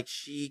feel like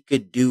she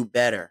could do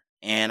better,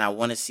 and I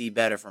want to see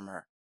better from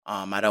her.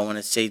 I don't want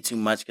to say too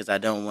much because I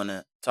don't want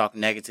to talk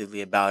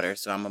negatively about her,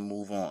 so I'm going to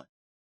move on.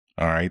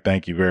 All right.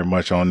 Thank you very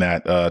much on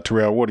that.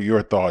 Terrell, what are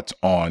your thoughts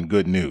on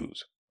Good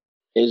News?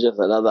 It's just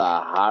another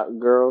hot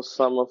girl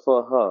summer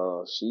for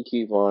her. She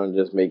keep on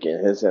just making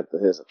hits after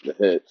hits after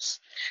hits.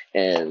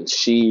 And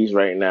she's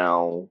right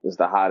now is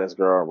the hottest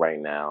girl right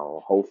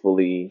now.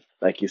 Hopefully,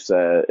 like you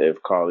said,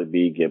 if Cardi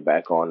B get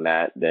back on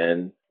that,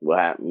 then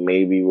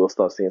maybe we'll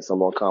start seeing some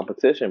more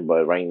competition.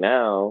 But right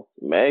now,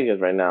 Meg is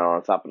right now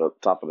on top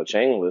of the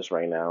chain list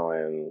right now,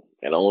 and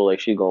it don't look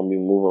like she's gonna be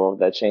moving off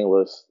that chain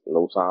list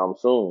no time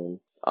soon.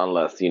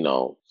 Unless,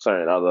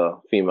 certain other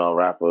female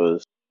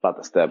rappers about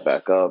to step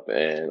back up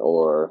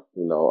or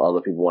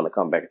other people want to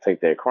come back and take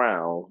their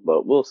crown,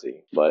 but we'll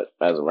see. But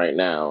as of right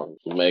now,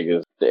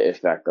 Mega's the X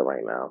factor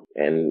right now,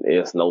 and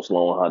it's no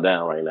slowing her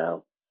down right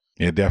now.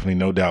 Yeah, definitely,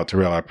 no doubt,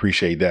 Terrell. I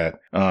appreciate that.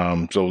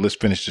 So let's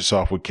finish this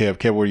off with Kev.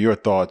 Kev, what are your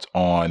thoughts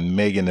on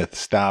Megan Thee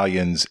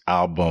Stallion's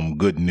album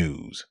Good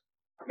News?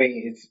 I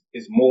mean,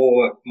 it's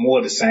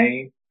more the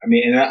same. I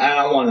mean, and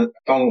I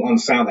don't want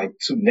to sound like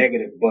too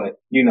negative, but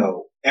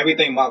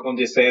everything Malcolm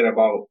just said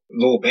about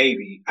Lil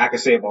Baby, I could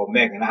say about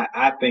Megan.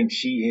 I think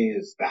she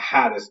is the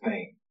hottest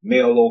thing,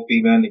 male or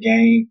female in the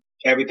game.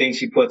 Everything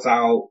she puts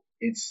out,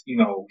 it's,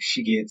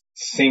 she gets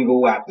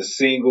single after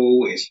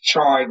single. It's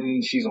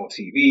charting. She's on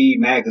TV,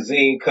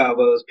 magazine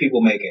covers, people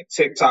making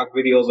TikTok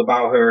videos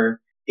about her.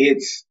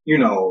 It's,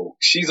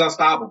 she's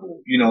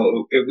unstoppable.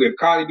 If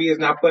Cardi B is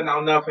not putting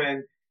out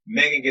nothing,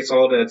 Megan gets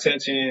all the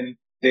attention.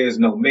 There's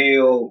no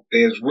male.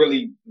 There's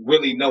really,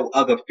 really no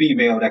other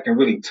female that can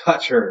really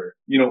touch her.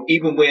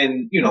 Even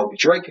when,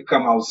 Drake could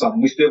come out with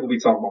something, we still gonna be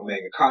talking about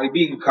Megan. Cardi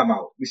B can come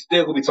out, we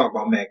still gonna be talking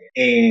about Megan.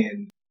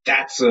 And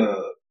that's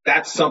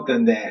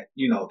something that,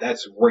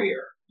 that's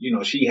rare.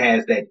 She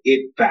has that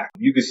it factor.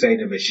 You could say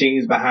the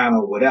machine's behind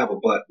her, whatever,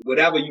 but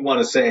whatever you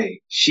want to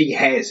say, she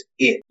has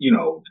it,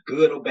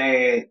 good or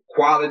bad,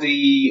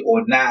 quality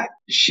or not.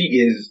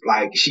 She's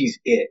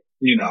it.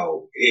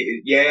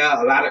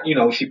 A lot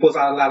of, she puts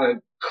out a lot of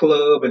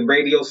club and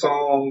radio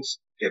songs.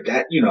 If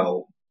that,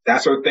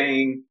 that's her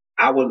thing.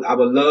 I would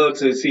love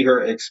to see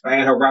her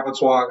expand her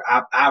repertoire.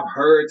 I've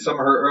heard some of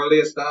her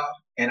earlier stuff,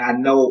 and I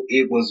know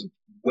it was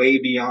way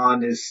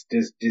beyond this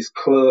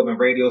club and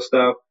radio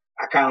stuff.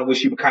 I kind of wish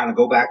she would kind of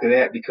go back to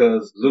that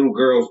because little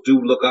girls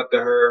do look up to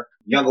her.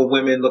 Younger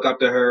women look up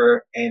to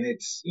her, and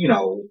it's, you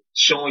know,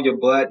 showing your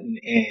butt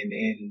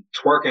and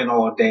twerking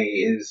all day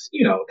is,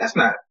 you know, that's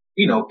not,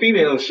 you know,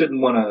 females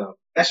shouldn't want to,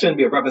 that shouldn't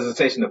be a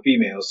representation of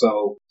females.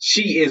 So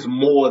she is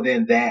more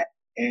than that.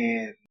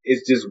 And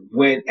it's just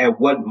at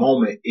what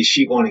moment is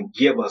she going to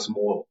give us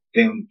more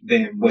than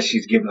what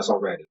she's given us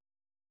already?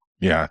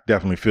 Yeah,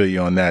 definitely feel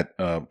you on that,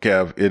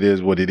 Kev. It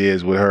is what it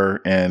is with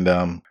her, and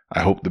I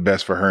hope the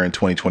best for her in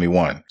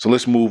 2021. So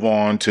let's move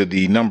on to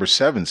the number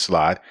 7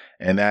 slot,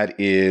 and that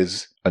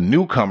is a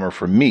newcomer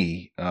for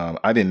me.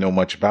 I didn't know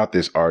much about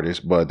this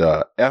artist, but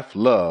F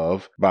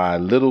Love by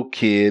Little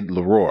Kid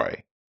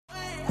Leroy.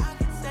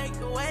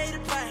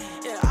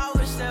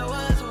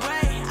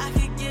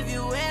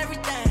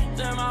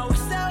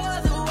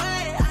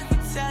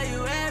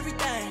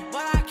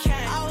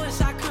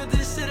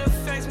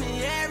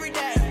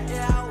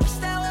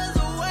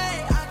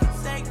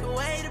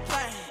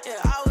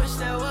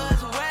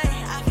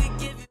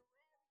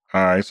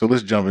 All right, so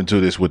let's jump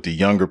into this with the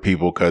younger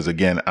people because,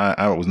 again,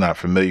 I was not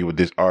familiar with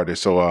this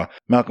artist. So,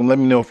 Malcolm, let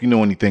me know if you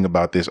know anything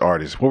about this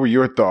artist. What were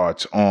your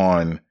thoughts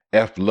on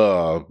F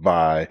Love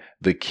by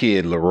the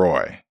Kid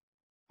Leroy?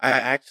 I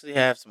actually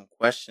have some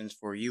questions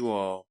for you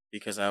all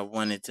because I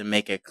wanted to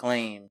make a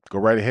claim. Go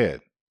right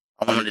ahead.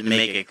 I wanted to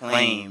make a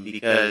claim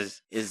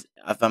because, if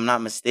I'm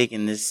not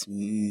mistaken, this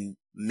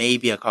may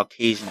be a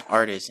Caucasian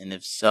artist. And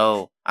if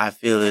so, I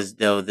feel as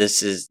though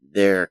this is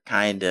their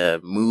kind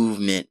of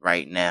movement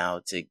right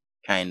now to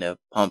kind of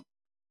pump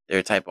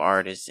their type of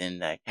artists and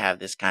like have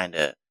this kind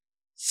of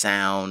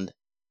sound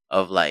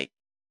of like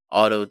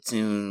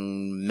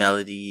auto-tune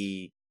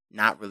melody,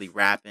 not really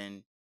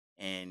rapping,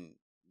 and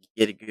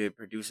get a good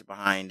producer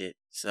behind it.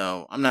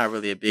 So I'm not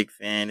really a big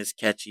fan. It's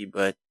catchy,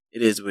 but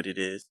it is what it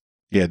is.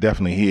 Yeah,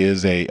 definitely. He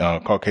is a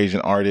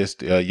Caucasian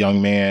artist, a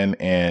young man,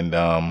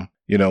 and,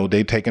 you know,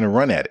 they've taken a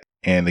run at it.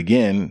 And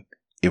again,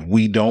 if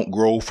we don't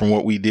grow from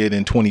what we did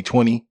in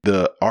 2020,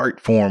 the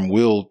art form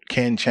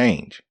can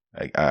change.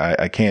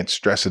 I can't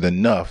stress it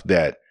enough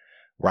that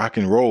rock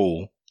and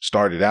roll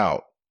started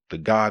out, the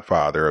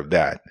godfather of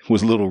that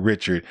was Little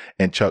Richard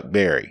and Chuck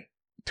Berry,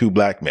 2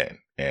 black men.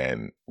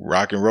 And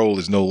rock and roll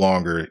is no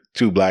longer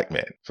 2 black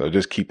men. So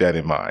just keep that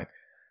in mind.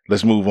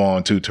 Let's move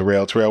on to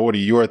Terrell. Terrell, what are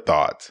your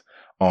thoughts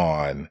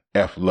on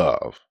F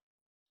Love?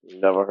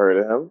 Never heard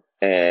of him.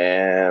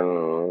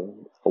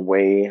 And the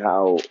way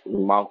how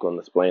Malcolm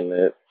explained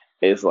it,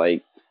 it's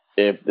like,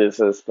 if this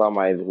is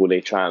somebody who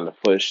they trying to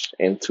push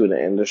into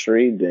the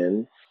industry,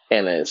 then,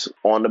 and it's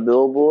on the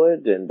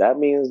billboard, then that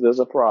means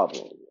there's a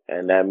problem.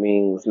 And that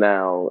means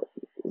now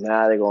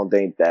they're going to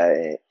think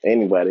that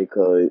anybody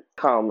could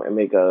come and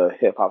make a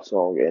hip hop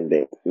song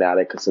and now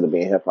they consider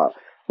being hip hop.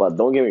 But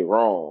don't get me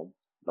wrong.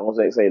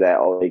 Don't say that,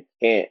 oh, they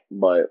can't.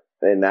 But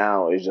then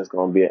now it's just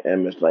going to be an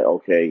image like,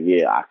 okay,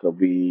 yeah, I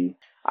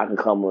can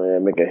come in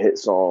and make a hit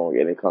song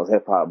and it comes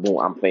hip hop. Boom,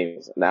 I'm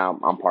famous. Now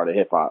I'm part of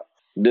hip hop.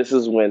 This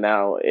is when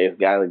now it's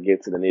got to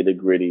get to the nitty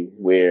gritty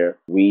where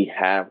we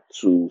have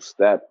to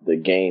step the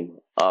game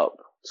up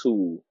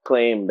to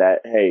claim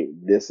that, hey,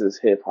 this is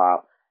hip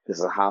hop. This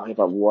is how hip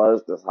hop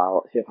was. This is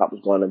how hip hop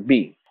is going to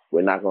be.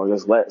 We're not going to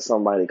just let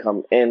somebody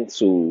come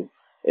into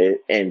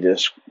it and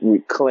just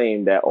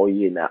reclaim that, oh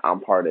yeah, now I'm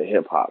part of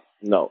hip hop.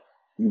 No,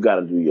 you got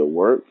to do your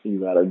work. You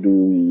got to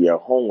do your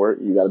homework.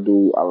 You got to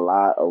do a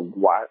lot of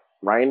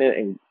grinding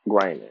and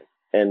grinding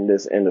in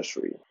this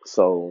industry.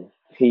 So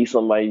he's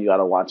somebody you got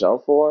to watch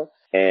out for,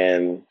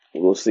 and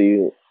we'll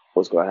see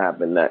what's going to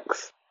happen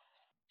next.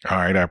 All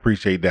right. I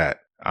appreciate that.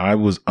 I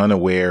was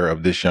unaware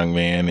of this young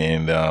man,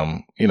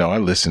 and, you know, I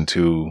listened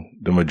to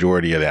the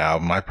majority of the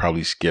album. I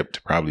probably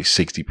skipped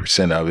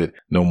 60% of it,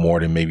 no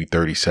more than maybe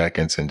 30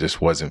 seconds, and just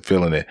wasn't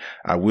feeling it.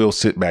 I will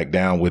sit back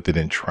down with it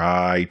and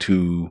try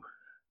to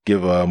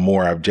give a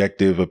more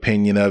objective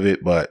opinion of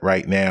it. But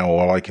right now,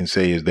 all I can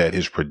say is that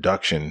his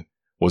production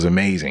was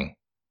amazing,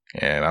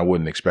 and I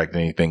wouldn't expect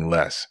anything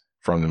less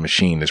from the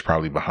machine that's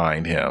probably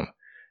behind him.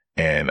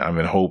 And I'm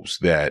in hopes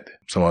that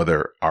some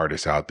other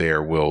artists out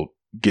there will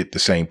get the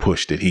same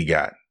push that he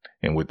got.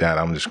 And with that,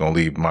 I'm just going to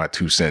leave my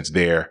 2 cents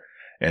there.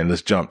 And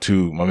let's jump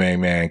to my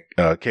main man,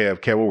 Kev.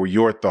 Kev, what were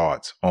your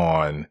thoughts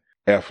on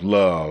F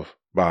Love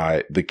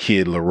by the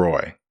Kid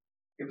Leroy?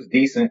 It was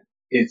decent.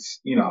 It's,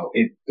 you know,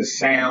 the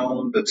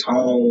sound, the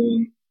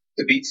tone,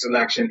 the beat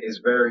selection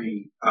is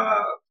very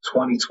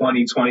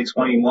 2020,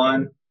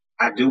 2021.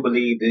 I do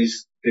believe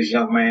this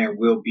young man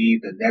will be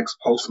the next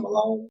Post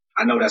Malone.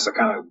 I know that's a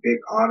kind of big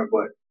honor,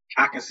 but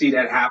I can see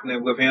that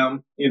happening with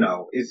him. You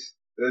know, it's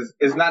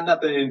not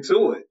nothing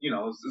into it. You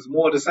know, it's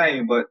more the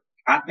same, but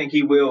I think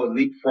he will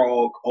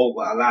leapfrog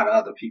over a lot of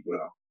other people,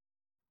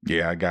 though.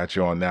 Yeah, I got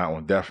you on that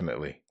one.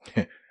 Definitely.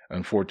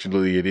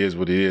 Unfortunately, it is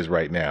what it is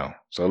right now.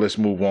 So let's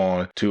move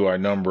on to our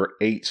number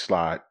 8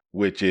 slot,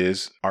 which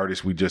is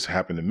artist we just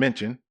happened to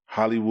mention,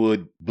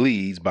 Hollywood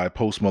Bleeds by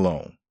Post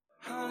Malone.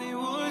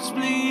 Hollywood's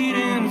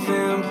bleeding,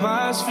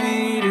 vampires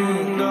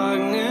feeding,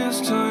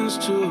 darkness turns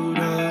to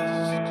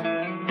dust.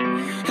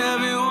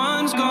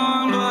 Everyone's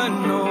gone, but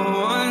no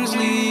one's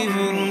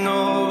leaving,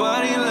 nobody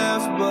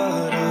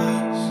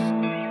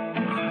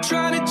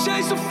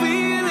a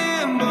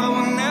feeling, but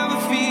we'll never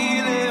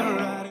feel it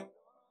right.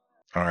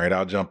 All right,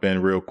 I'll jump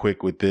in real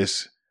quick with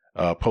this.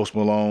 Post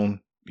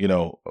Malone,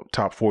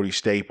 top 40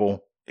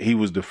 staple. He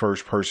was the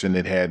first person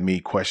that had me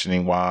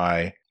questioning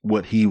why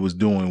what he was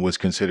doing was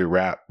considered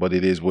rap, but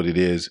it is what it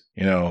is.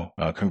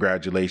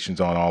 Congratulations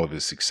on all of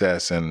his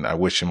success, and I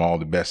wish him all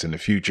the best in the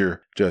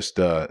future. Just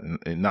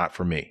not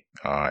for me.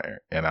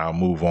 And I'll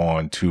move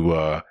on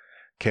to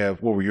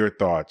Kev. What were your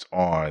thoughts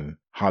on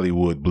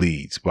Hollywood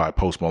Bleeds by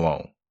Post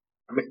Malone?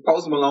 I mean,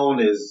 Post Malone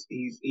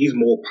he's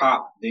more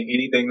pop than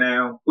anything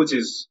now, which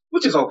is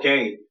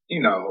okay.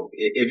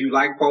 If you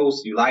like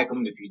Post, you like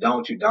him. If you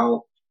don't, you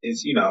don't.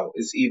 It's you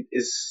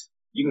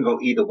can go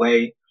either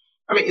way.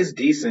 I mean, it's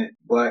decent,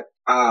 but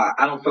I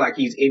don't feel like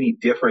he's any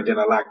different than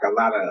a lot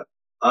of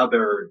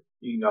other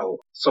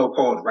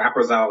so-called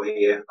rappers out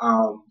here.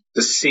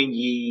 The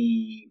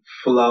singy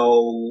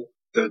flow,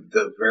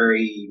 the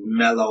very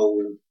mellow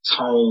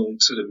tone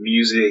to the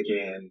music,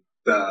 and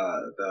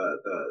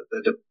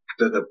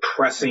the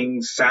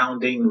depressing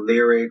sounding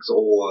lyrics,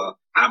 or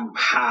I'm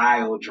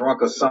high or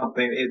drunk or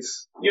something.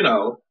 It's,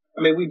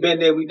 I mean, we've been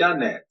there, we've done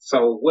that.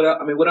 So what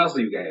else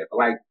do you got?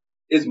 Like,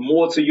 it's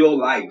more to your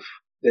life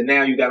than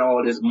now you got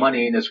all this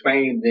money and this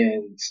fame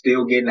than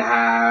still getting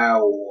high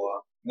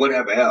or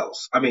whatever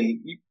else. I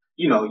mean,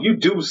 you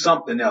do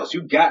something else.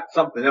 You got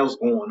something else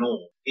going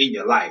on in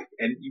your life,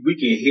 and we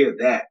can hear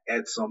that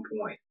at some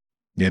point.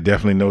 Yeah,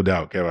 definitely. No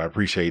doubt, Kevin. I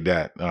appreciate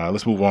that.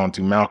 Let's move on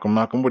to Malcolm.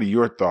 Malcolm, what are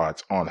your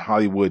thoughts on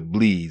Hollywood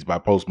Bleeds by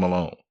Post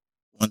Malone?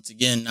 Once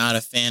again, not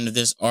a fan of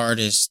this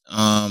artist.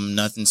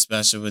 Nothing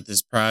special with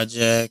this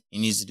project. He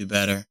needs to do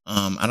better.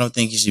 I don't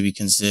think he should be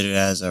considered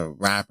as a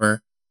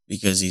rapper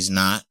because he's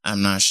not.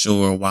 I'm not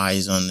sure why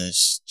he's on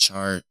this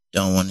chart.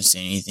 Don't want to say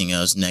anything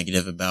else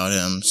negative about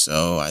him,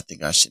 so I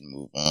think I should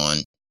move on.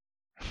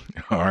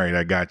 All right,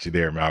 I got you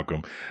there,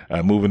 Malcolm.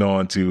 Moving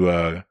on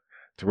to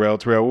Terrell.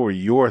 Terrell, what were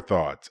your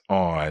thoughts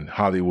on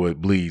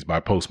Hollywood Bleeds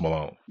by Post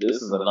Malone?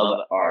 This is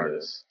another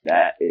artist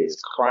that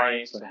is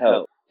crying for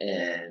help,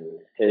 and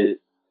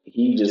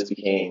he just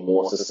became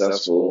more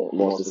successful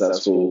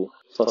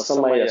for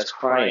somebody that's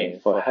crying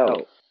for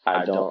help.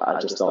 I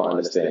just don't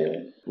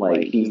understand.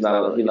 Like, he's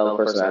not a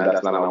person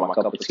that's not on my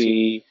cup of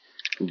tea,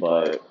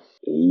 but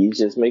he's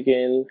just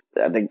making,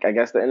 I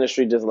guess the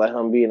industry just let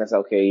him be, and it's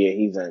okay. Yeah,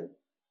 he's in.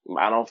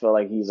 I don't feel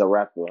like he's a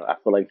rapper. I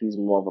feel like he's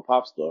more of a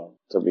pop star,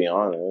 to be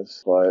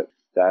honest. But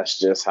that's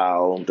just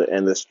how the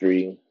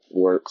industry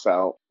works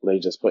out. They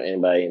just put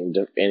anybody in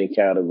any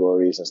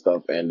categories and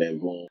stuff, and then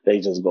boom, they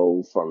just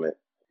go from it.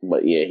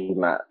 But yeah, he's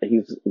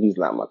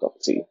not my cup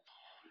of tea.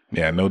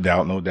 Yeah, no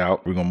doubt.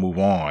 We're going to move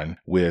on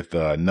with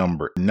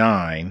number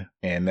 9,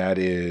 and that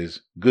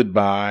is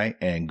Goodbye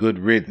and Good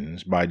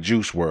Riddance by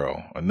Juice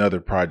WRLD,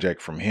 another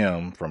project from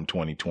him from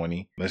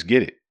 2020. Let's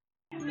get it.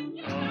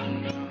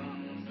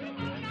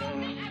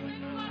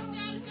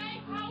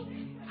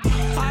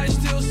 I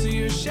still see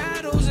your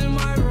shadows in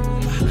my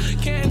room.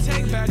 Can't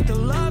take back the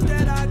love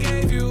that I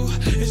gave you.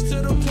 It's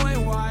to the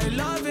point where I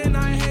love and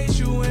I hate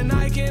you, and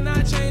I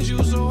cannot change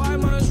you, so I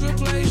must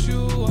replace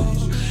you.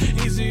 Oh,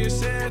 easier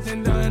said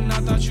than done. I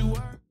thought you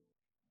were.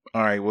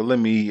 All right, well, let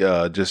me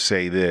just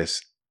say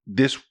this.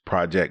 This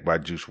project by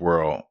Juice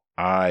WRLD,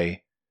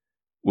 I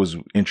was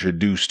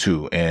introduced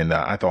to, and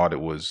I thought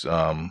it was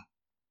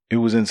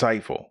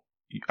insightful.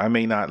 I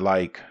may not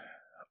like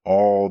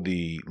all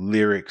the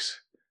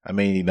lyrics. I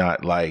may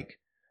not like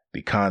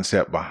the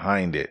concept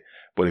behind it,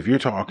 but if you're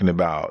talking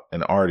about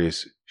an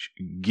artist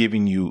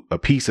giving you a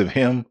piece of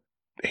him,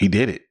 he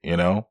did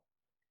it,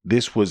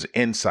 This was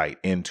insight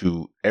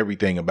into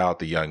everything about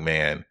the young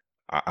man.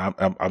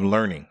 I'm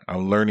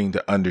learning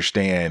to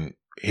understand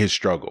his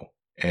struggle,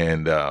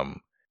 and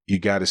you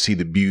got to see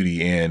the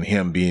beauty in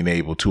him being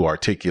able to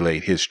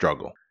articulate his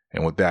struggle.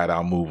 And with that,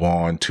 I'll move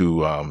on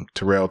to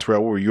Terrell.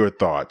 Terrell, what were your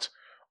thoughts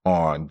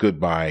on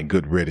Goodbye and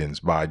Good Riddance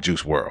by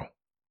Juice WRLD?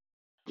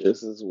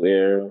 This is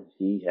where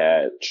he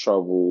had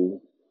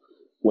trouble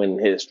when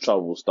his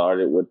trouble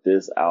started with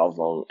this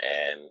album,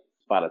 and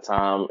by the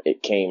time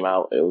it came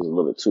out, it was a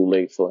little too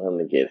late for him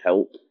to get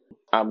help.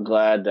 I'm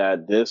glad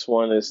that this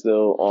one is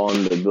still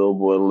on the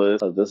Billboard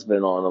list, because this has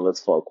been on the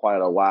list for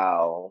quite a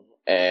while,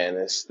 and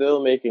it's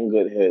still making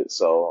good hits.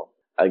 So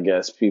I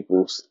guess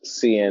people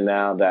seeing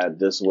now that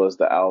this was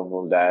the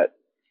album that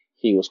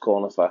he was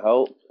calling for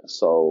help.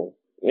 So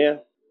yeah,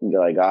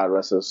 like, God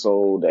rest his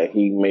soul that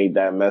he made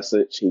that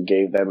message. He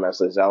gave that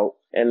message out,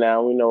 and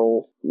now we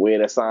know where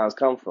the signs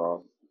come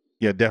from.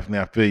 Yeah, definitely.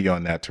 I feel you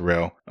on that,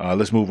 Terrell.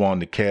 Let's move on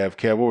to Kev.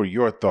 Kev, what were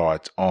your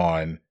thoughts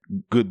on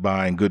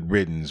Goodbye and Good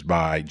Riddance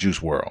by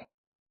Juice WRLD?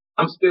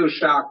 I'm still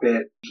shocked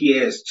that he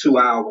has 2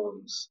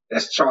 albums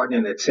that's charting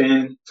in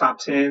the top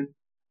 10.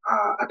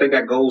 I think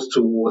that goes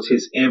towards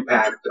his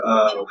impact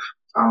of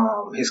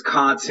his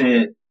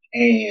content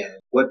and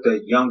what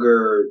the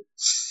younger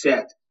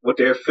set, what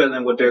they're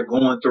feeling, what they're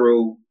going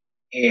through,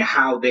 and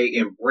how they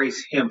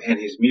embrace him and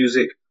his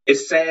music.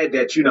 It's sad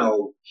that,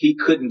 he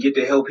couldn't get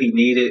the help he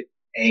needed,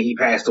 and he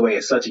passed away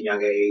at such a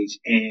young age.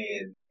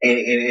 And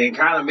it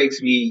kind of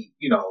makes me,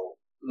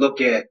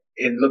 look at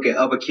and look at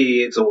other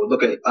kids or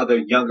look at other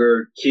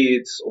younger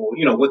kids or,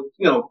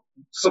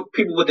 some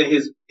people within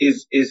his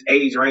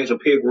age range or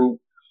peer group,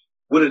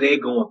 what are they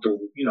going through?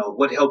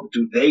 What help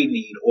do they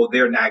need or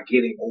they're not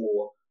getting,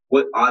 or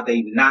what are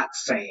they not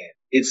saying?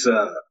 It's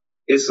a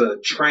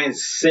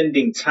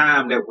transcending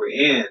time that we're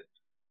in.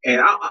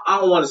 And I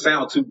don't want to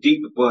sound too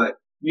deep, but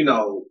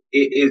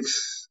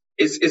it's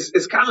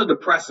kind of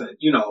depressing,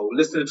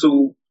 listen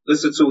to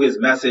his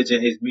message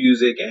and his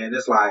music, and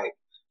it's like,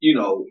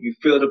 you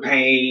feel the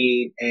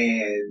pain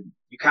and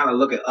you kind of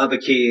look at other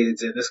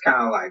kids and it's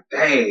kind of like,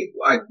 dang,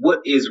 like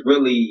what is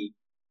really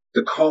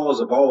the cause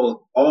of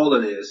all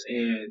of this,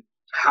 and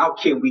how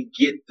can we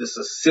get this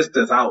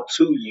assistance out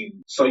to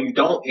you so you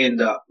don't end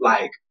up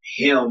like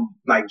him,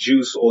 like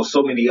Juice, or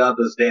so many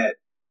others that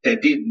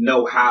didn't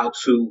know how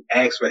to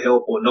ask for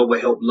help or know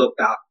what help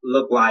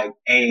looked like,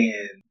 and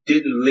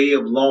didn't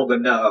live long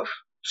enough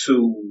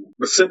to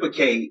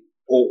reciprocate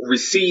or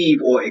receive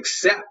or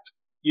accept,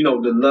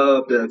 the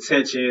love, the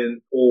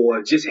attention,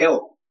 or just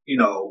help.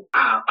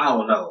 I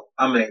don't know.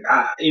 I mean,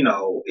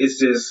 it's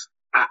just,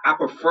 I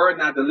prefer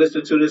not to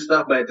listen to this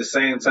stuff, but at the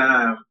same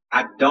time,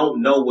 I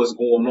don't know what's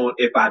going on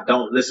if I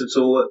don't listen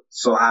to it.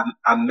 So I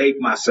make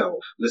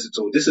myself listen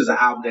to it. This is an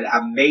album that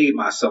I made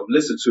myself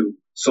listen to,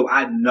 so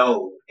I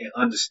know and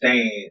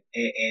understand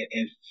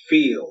and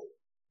feel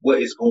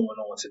what is going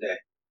on today.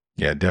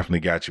 Yeah,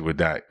 definitely got you with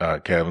that,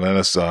 Kevin. Let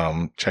us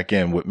check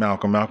in with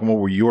Malcolm. Malcolm, what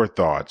were your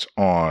thoughts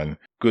on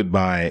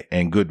Goodbye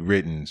and Good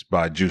Riddance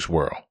by Juice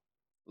WRLD?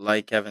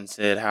 Like Kevin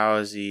said, how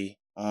is he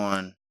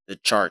on the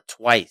chart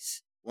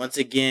twice? Once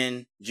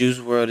again, Juice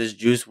WRLD is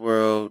Juice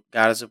WRLD.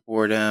 Gotta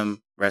support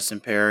him. Rest in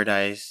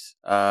paradise.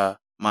 My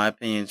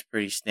opinion's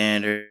pretty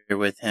standard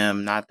with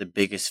him. Not the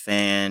biggest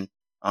fan.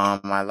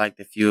 I liked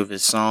a few of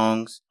his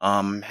songs.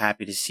 I'm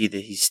happy to see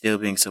that he's still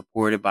being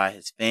supported by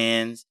his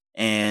fans.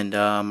 And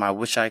I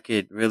wish I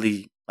could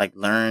really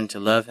learn to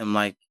love him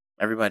like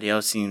everybody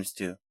else seems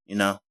to.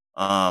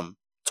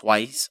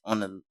 Twice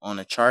on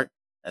a chart.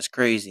 That's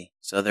crazy.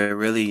 So they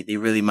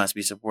really must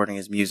be supporting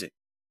his music.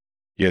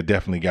 Yeah,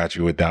 definitely got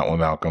you with that one,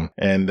 Malcolm.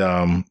 And,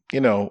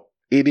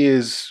 it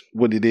is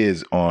what it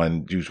is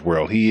on Juice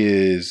WRLD. He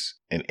is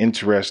an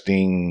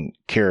interesting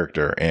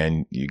character,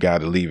 and you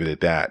got to leave it at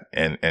that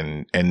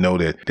and know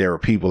that there are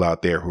people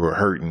out there who are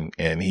hurting,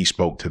 and he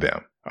spoke to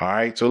them. All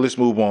right. So let's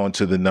move on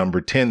to the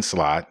number 10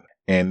 slot,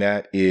 and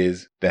that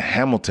is the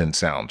Hamilton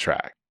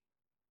soundtrack.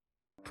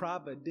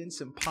 Providence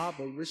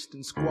impoverished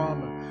and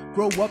squalor,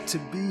 grow up to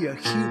be a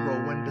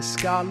hero and a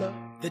scholar.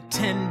 The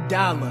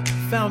 $10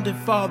 founding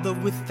father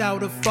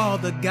without a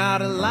father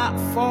got a lot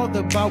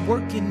farther by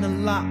working a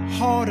lot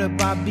harder,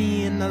 by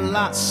being a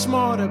lot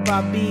smarter,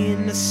 by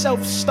being a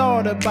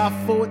self-starter. By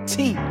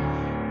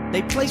 14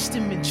 they placed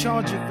him in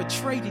charge of a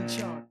trading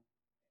chart.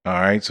 All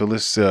right, so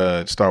let's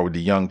start with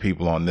the young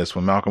people on this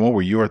one. Malcolm, what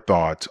were your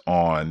thoughts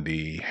on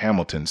the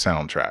Hamilton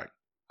soundtrack?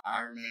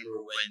 I remember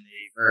when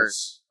they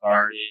first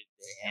started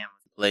the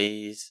Hamilton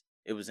plays.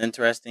 It was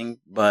interesting,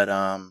 but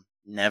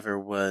never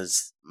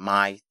was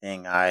my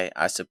thing.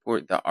 I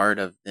support the art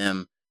of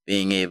them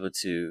being able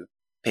to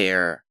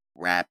pair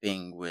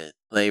rapping with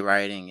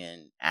playwriting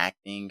and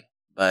acting,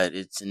 but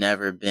it's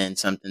never been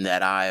something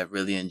that I have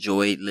really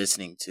enjoyed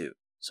listening to.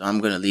 So I'm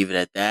going to leave it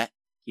at that.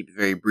 Keep it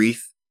very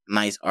brief.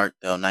 Nice art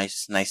though.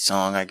 Nice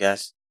song, I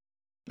guess.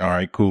 All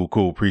right, cool.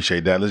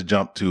 Appreciate that. Let's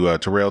jump to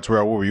Terrell.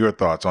 Terrell, what were your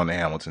thoughts on the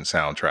Hamilton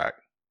soundtrack?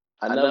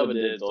 I never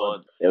did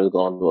thought they was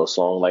going to do a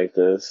song like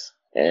this,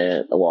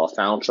 and a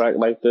soundtrack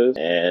like this,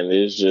 and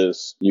it's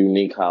just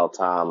unique how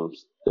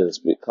times is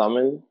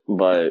becoming.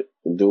 But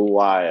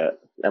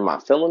am I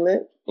feeling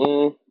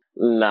it?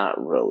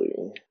 Not really.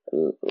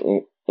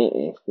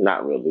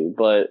 Not really.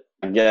 But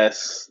I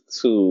guess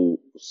to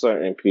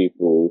certain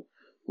people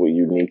with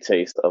unique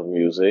taste of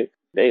music,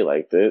 they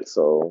liked it,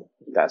 so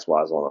that's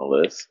why it's on the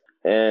list.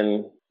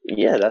 And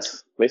yeah,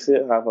 that's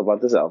basically how I feel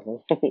about this album.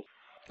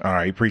 All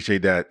right,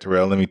 appreciate that,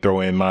 Terrell. Let me throw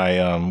in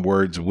my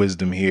words of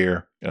wisdom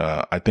here.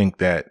 I think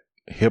that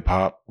hip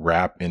hop,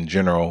 rap in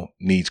general,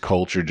 needs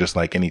culture just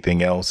like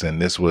anything else,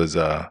 and this was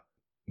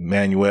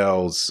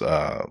Manuel's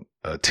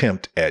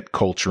attempt at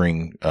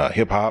culturing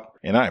hip hop,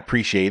 and I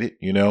appreciate it.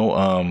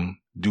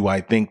 Do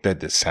I think that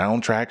the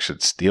soundtrack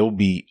should still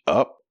be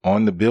up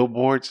on the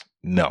billboards?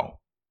 No.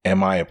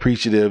 Am I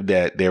appreciative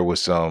that there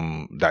was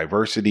some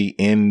diversity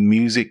in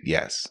music?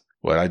 Yes.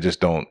 But I just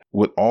don't,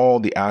 with all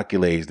the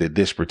accolades that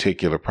this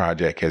particular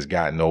project has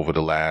gotten over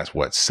the last,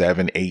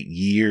 7-8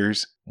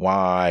 years,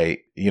 why,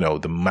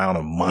 the amount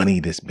of money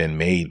that's been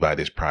made by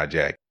this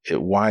project,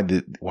 why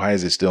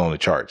is it still on the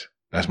charts?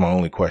 That's my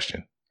only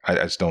question. I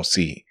just don't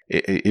see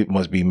it. It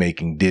must be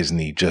making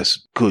Disney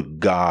just good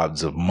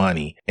gobs of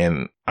money,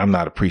 and I'm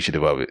not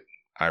appreciative of it.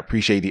 I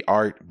appreciate the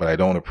art, but I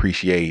don't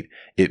appreciate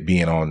it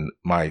being on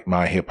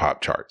my hip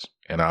hop charts.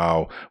 And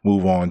I'll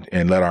move on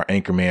and let our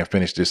anchor man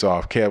finish this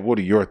off. Kev, what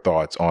are your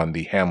thoughts on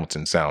the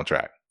Hamilton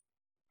soundtrack?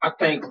 I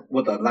think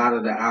with a lot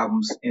of the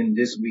albums in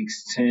this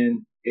week's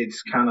 10,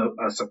 it's kind of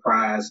a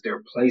surprise,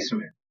 their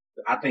placement.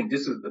 I think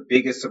this is the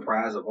biggest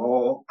surprise of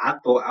all. I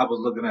thought I was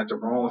looking at the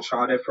wrong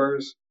chart at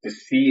first to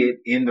see it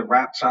in the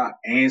rap chart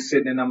and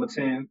sitting at number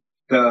 10.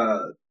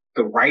 The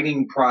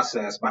writing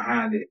process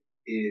behind it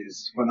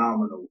is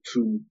phenomenal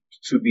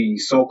to be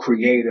so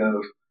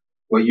creative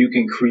where you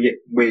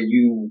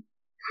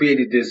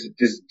created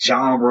this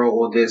genre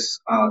or this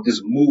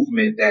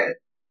movement that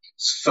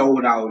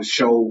sold out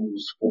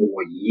shows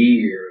for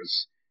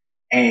years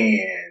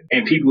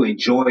and people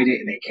enjoyed it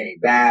and they came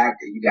back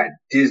and you got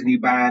Disney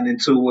buying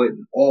into it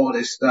and all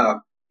this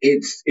stuff.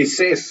 It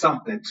says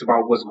something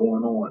about what's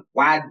going on.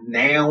 Why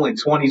now in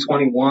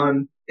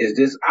 2021 is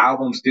this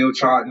album still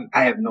charting?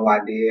 I have no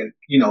idea.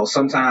 You know,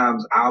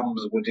 sometimes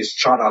albums would just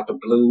chart out the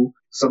blue.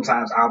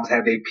 Sometimes albums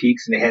have their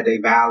peaks and they have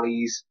their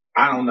valleys.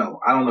 I don't know.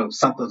 I don't know if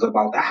something's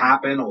about to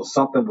happen or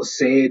something was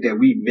said that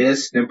we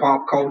missed in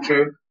pop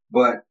culture.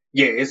 But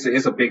yeah,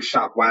 it's a big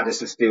shock why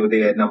this is still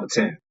there at number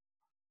 10.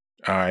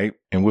 All right.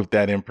 And with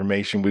that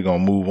information, we're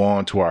going to move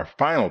on to our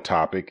final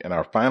topic. And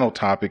our final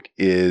topic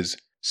is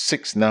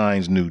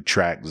 6ix9ine's new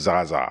track,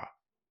 ZAZA.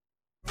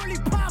 Really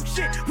pop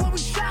shit. When we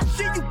shot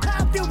shit, you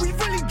copped it, we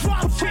really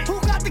drop shit. Who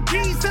got the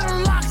keys to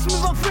the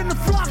locksmith up in the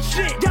flock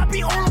shit? Y'all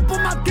be all up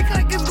on my dick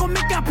like it's gonna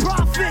make that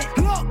profit.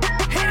 Look,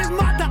 here's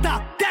my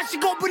da-da. That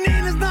shit go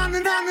bananas,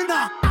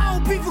 na-na-na-na-na. I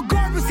don't be for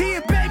garbage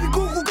here, baby,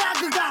 Google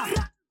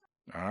gaga.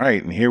 All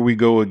right. And here we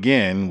go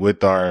again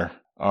with our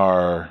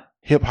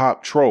hip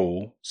hop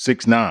troll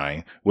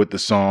 6ix9ine with the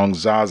song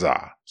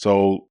ZAZA.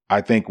 So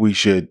I think we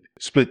should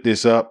split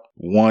this up,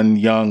 one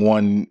young,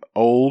 one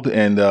old.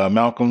 And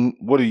Malcolm,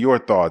 what are your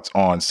thoughts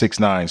on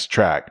 6ix9ine's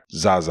track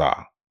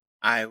ZAZA?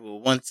 I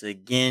will once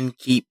again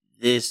keep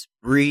this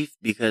brief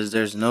because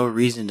there's no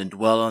reason to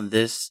dwell on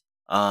this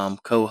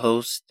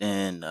co-host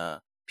and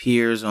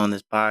peers on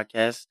this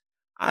podcast.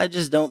 I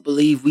just don't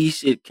believe we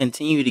should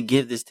continue to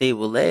give this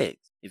table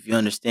legs, if you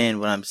understand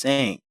what I'm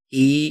saying.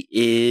 He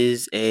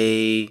is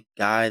a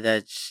guy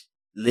that's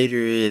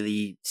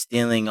literally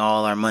stealing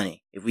all our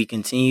money. If we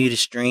continue to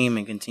stream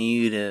and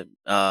continue to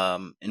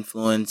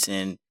influence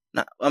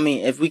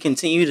if we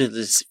continue to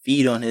just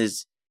feed on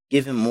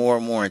give him more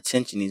and more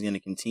attention, he's going to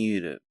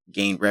continue to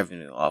gain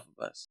revenue off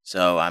of us.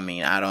 So, I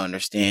don't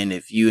understand.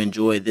 If you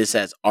enjoy this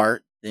as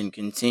art, then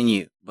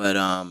continue, but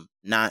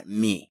not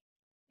me.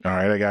 All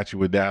right, I got you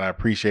with that. I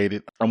appreciate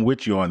it. I'm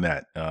with you on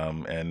that.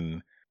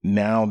 And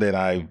now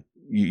that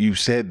you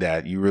said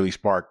that, you really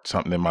sparked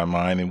something in my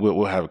mind, and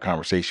we'll have a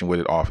conversation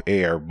with it off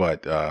air.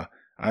 But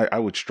I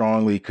would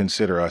strongly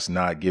consider us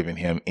not giving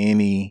him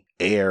any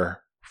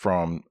air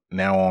from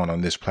now on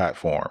this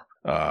platform.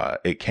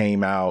 It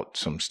came out,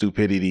 some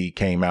stupidity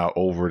came out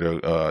over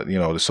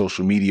the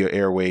social media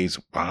airways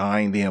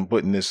behind him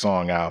putting this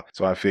song out.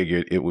 So I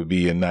figured it would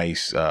be a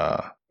nice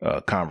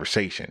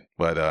conversation.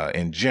 But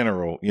in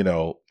general,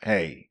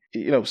 hey,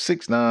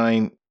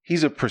 6ix9ine.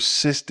 He's a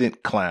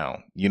persistent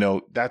clown.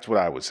 That's what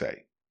I would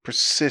say.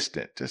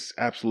 Persistent, just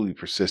absolutely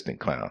persistent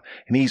clown.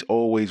 And he's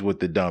always with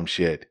the dumb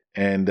shit.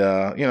 And,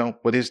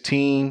 but his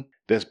team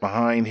that's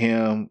behind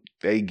him,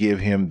 they give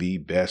him the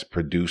best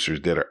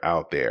producers that are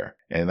out there.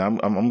 And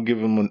I'm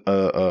giving him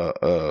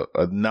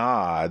a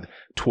nod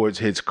towards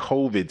his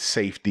COVID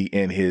safety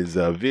and his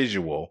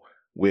visual,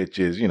 which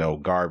is,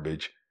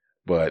 garbage,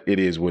 but it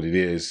is what it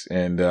is.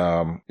 And,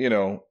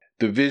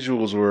 the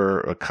visuals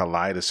were a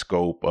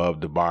kaleidoscope of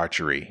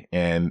debauchery,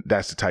 and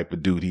that's the type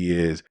of dude he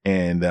is.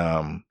 And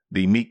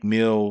the Meek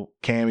Mill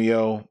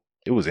cameo,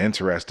 it was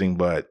interesting,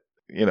 but,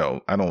 I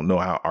don't know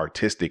how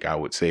artistic I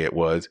would say it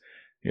was,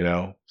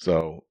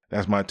 So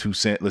that's my 2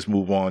 cents. Let's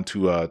move on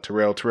to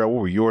Terrell. Terrell,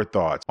 what were your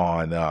thoughts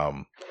on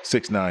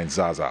 6ix9ine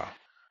ZAZA?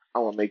 I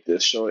want to make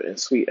this short and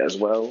sweet as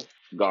well.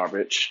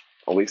 Garbage,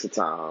 a waste of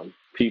time.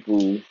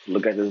 People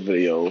look at this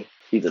video.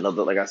 He's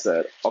another, like I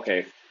said,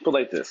 okay, put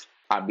like this.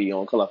 I be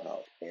on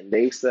Clubhouse, and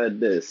they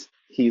said this.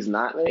 He's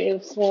not an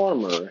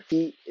informer.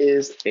 He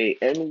is a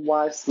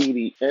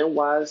NYPD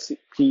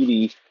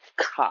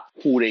cop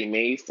who they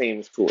made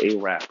famous to a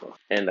rapper.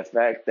 And the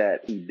fact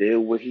that he did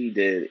what he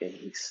did and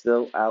he's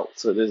still out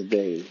to this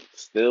day,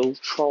 still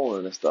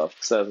trolling and stuff,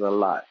 says a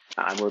lot.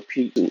 I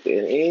repeat to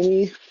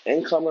any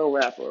incoming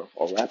rapper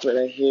or rapper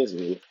that hears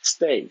me,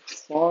 stay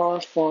far,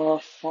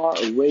 far, far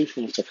away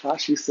from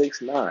Tekashi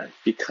 6ix9ine,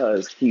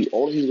 because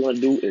all he's going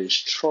to do is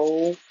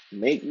troll,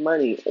 make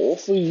money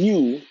off of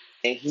you,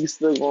 and he's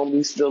still going to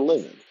be still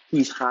living.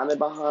 He's hiding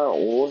behind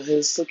all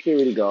his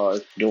security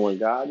guards, doing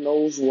God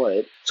knows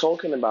what,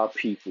 talking about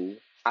people.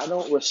 I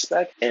don't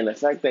respect, and the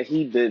fact that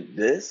he did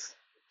this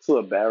to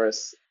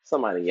embarrass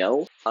somebody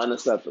else,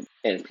 unacceptable.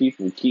 And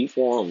people keep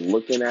on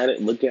looking at it,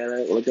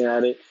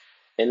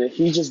 and then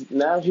he's just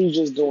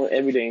doing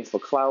everything for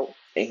clout,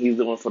 and he's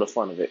doing it for the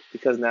fun of it,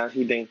 because now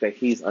he thinks that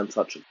he's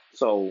untouchable.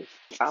 So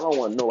I don't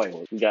want no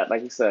one. We got,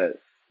 like he said,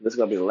 this is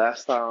gonna be the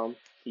last time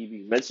he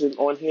be mentioned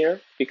on here,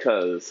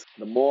 because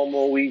the more and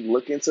more we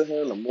look into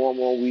him, the more and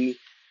more we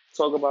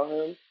talk about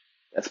him,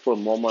 let's put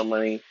more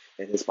money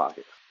in his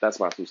pocket. That's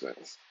my 2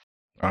 cents.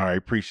 All right,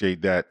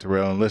 appreciate that,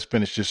 Terrell. And let's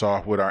finish this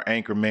off with our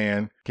anchor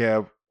man,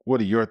 Kev.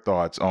 What are your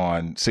thoughts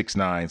on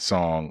 6ix9ine's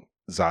song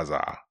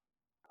ZAZA?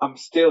 I'm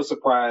still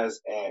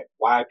surprised at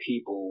why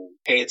people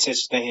pay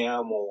attention to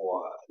him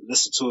or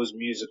listen to his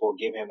music or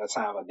give him the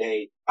time of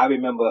day. I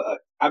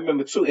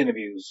remember 2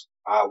 interviews.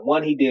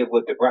 One he did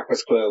with the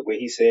Breakfast Club where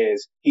he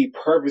says he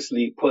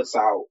purposely puts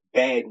out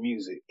bad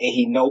music and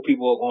he know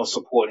people are going to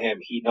support him.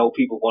 He know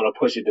people are going to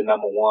push it to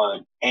number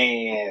 1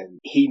 and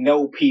he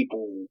know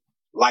people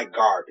like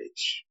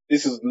garbage.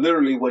 This is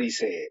literally what he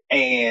said.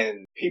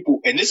 And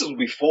this was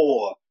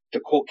before the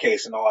court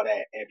case and all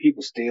that, and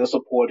people still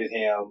supported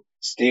him,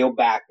 still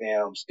backed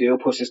him, still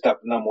pushed his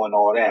stuff to number 1 and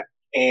all that.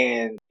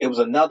 And it was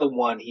another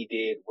one he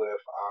did with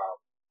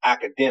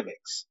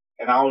academics.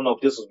 And I don't know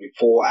if this was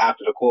before or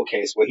after the court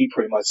case where he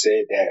pretty much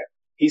said that.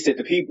 He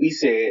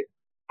said,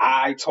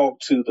 I talk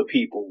to the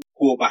people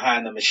who are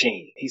behind the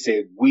machine. He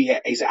said,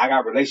 I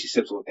got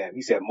relationships with them.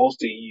 He said,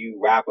 most of you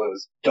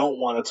rappers don't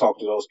want to talk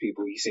to those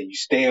people. He said, you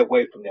stay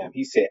away from them.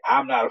 He said,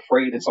 I'm not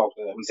afraid to talk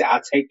to them. He said,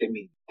 I take the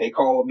meeting. They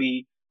call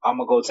me. I'm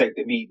going to go take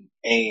the meeting.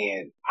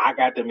 And I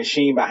got the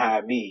machine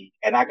behind me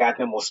and I got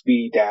them on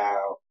speed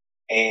dial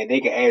and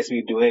they can ask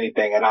me to do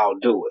anything and I'll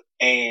do it.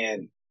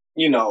 And,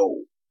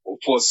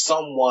 for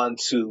someone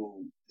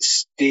to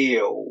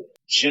still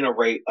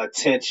generate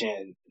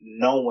attention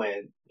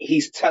knowing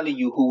he's telling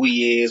you who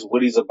he is,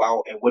 what he's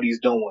about, and what he's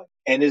doing.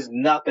 And there's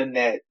nothing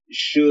that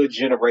should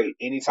generate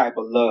any type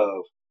of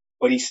love,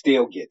 but he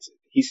still gets it.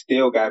 He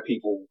still got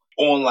people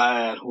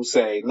online who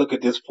say, look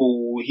at this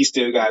fool. He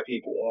still got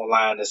people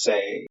online to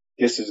say,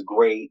 this is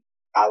great.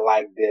 I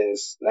like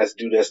this. Let's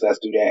do this. Let's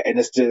do that. And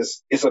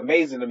it's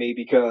amazing to me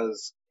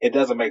because it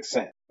doesn't make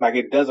sense. Like,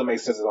 it doesn't make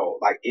sense at all.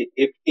 Like,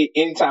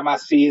 anytime I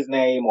see his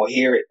name or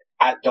hear it,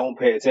 I don't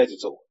pay attention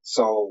to it.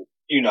 So,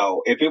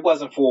 if it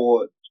wasn't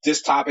for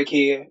this topic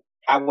here,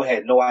 I would have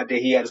had no idea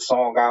he had a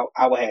song out.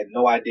 I would have had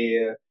no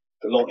idea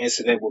the little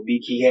incident with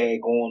Meek he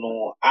had going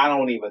on. I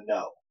don't even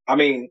know. I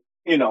mean,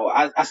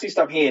 I see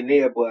stuff here and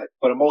there, but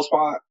for the most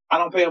part, I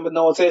don't pay him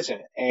no attention.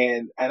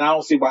 And I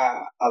don't see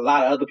why a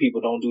lot of other people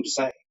don't do the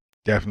same.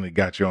 Definitely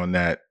got you on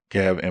that,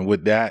 Kev. And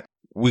with that,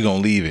 we're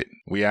going to leave it.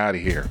 We out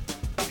of here.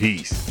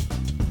 Peace.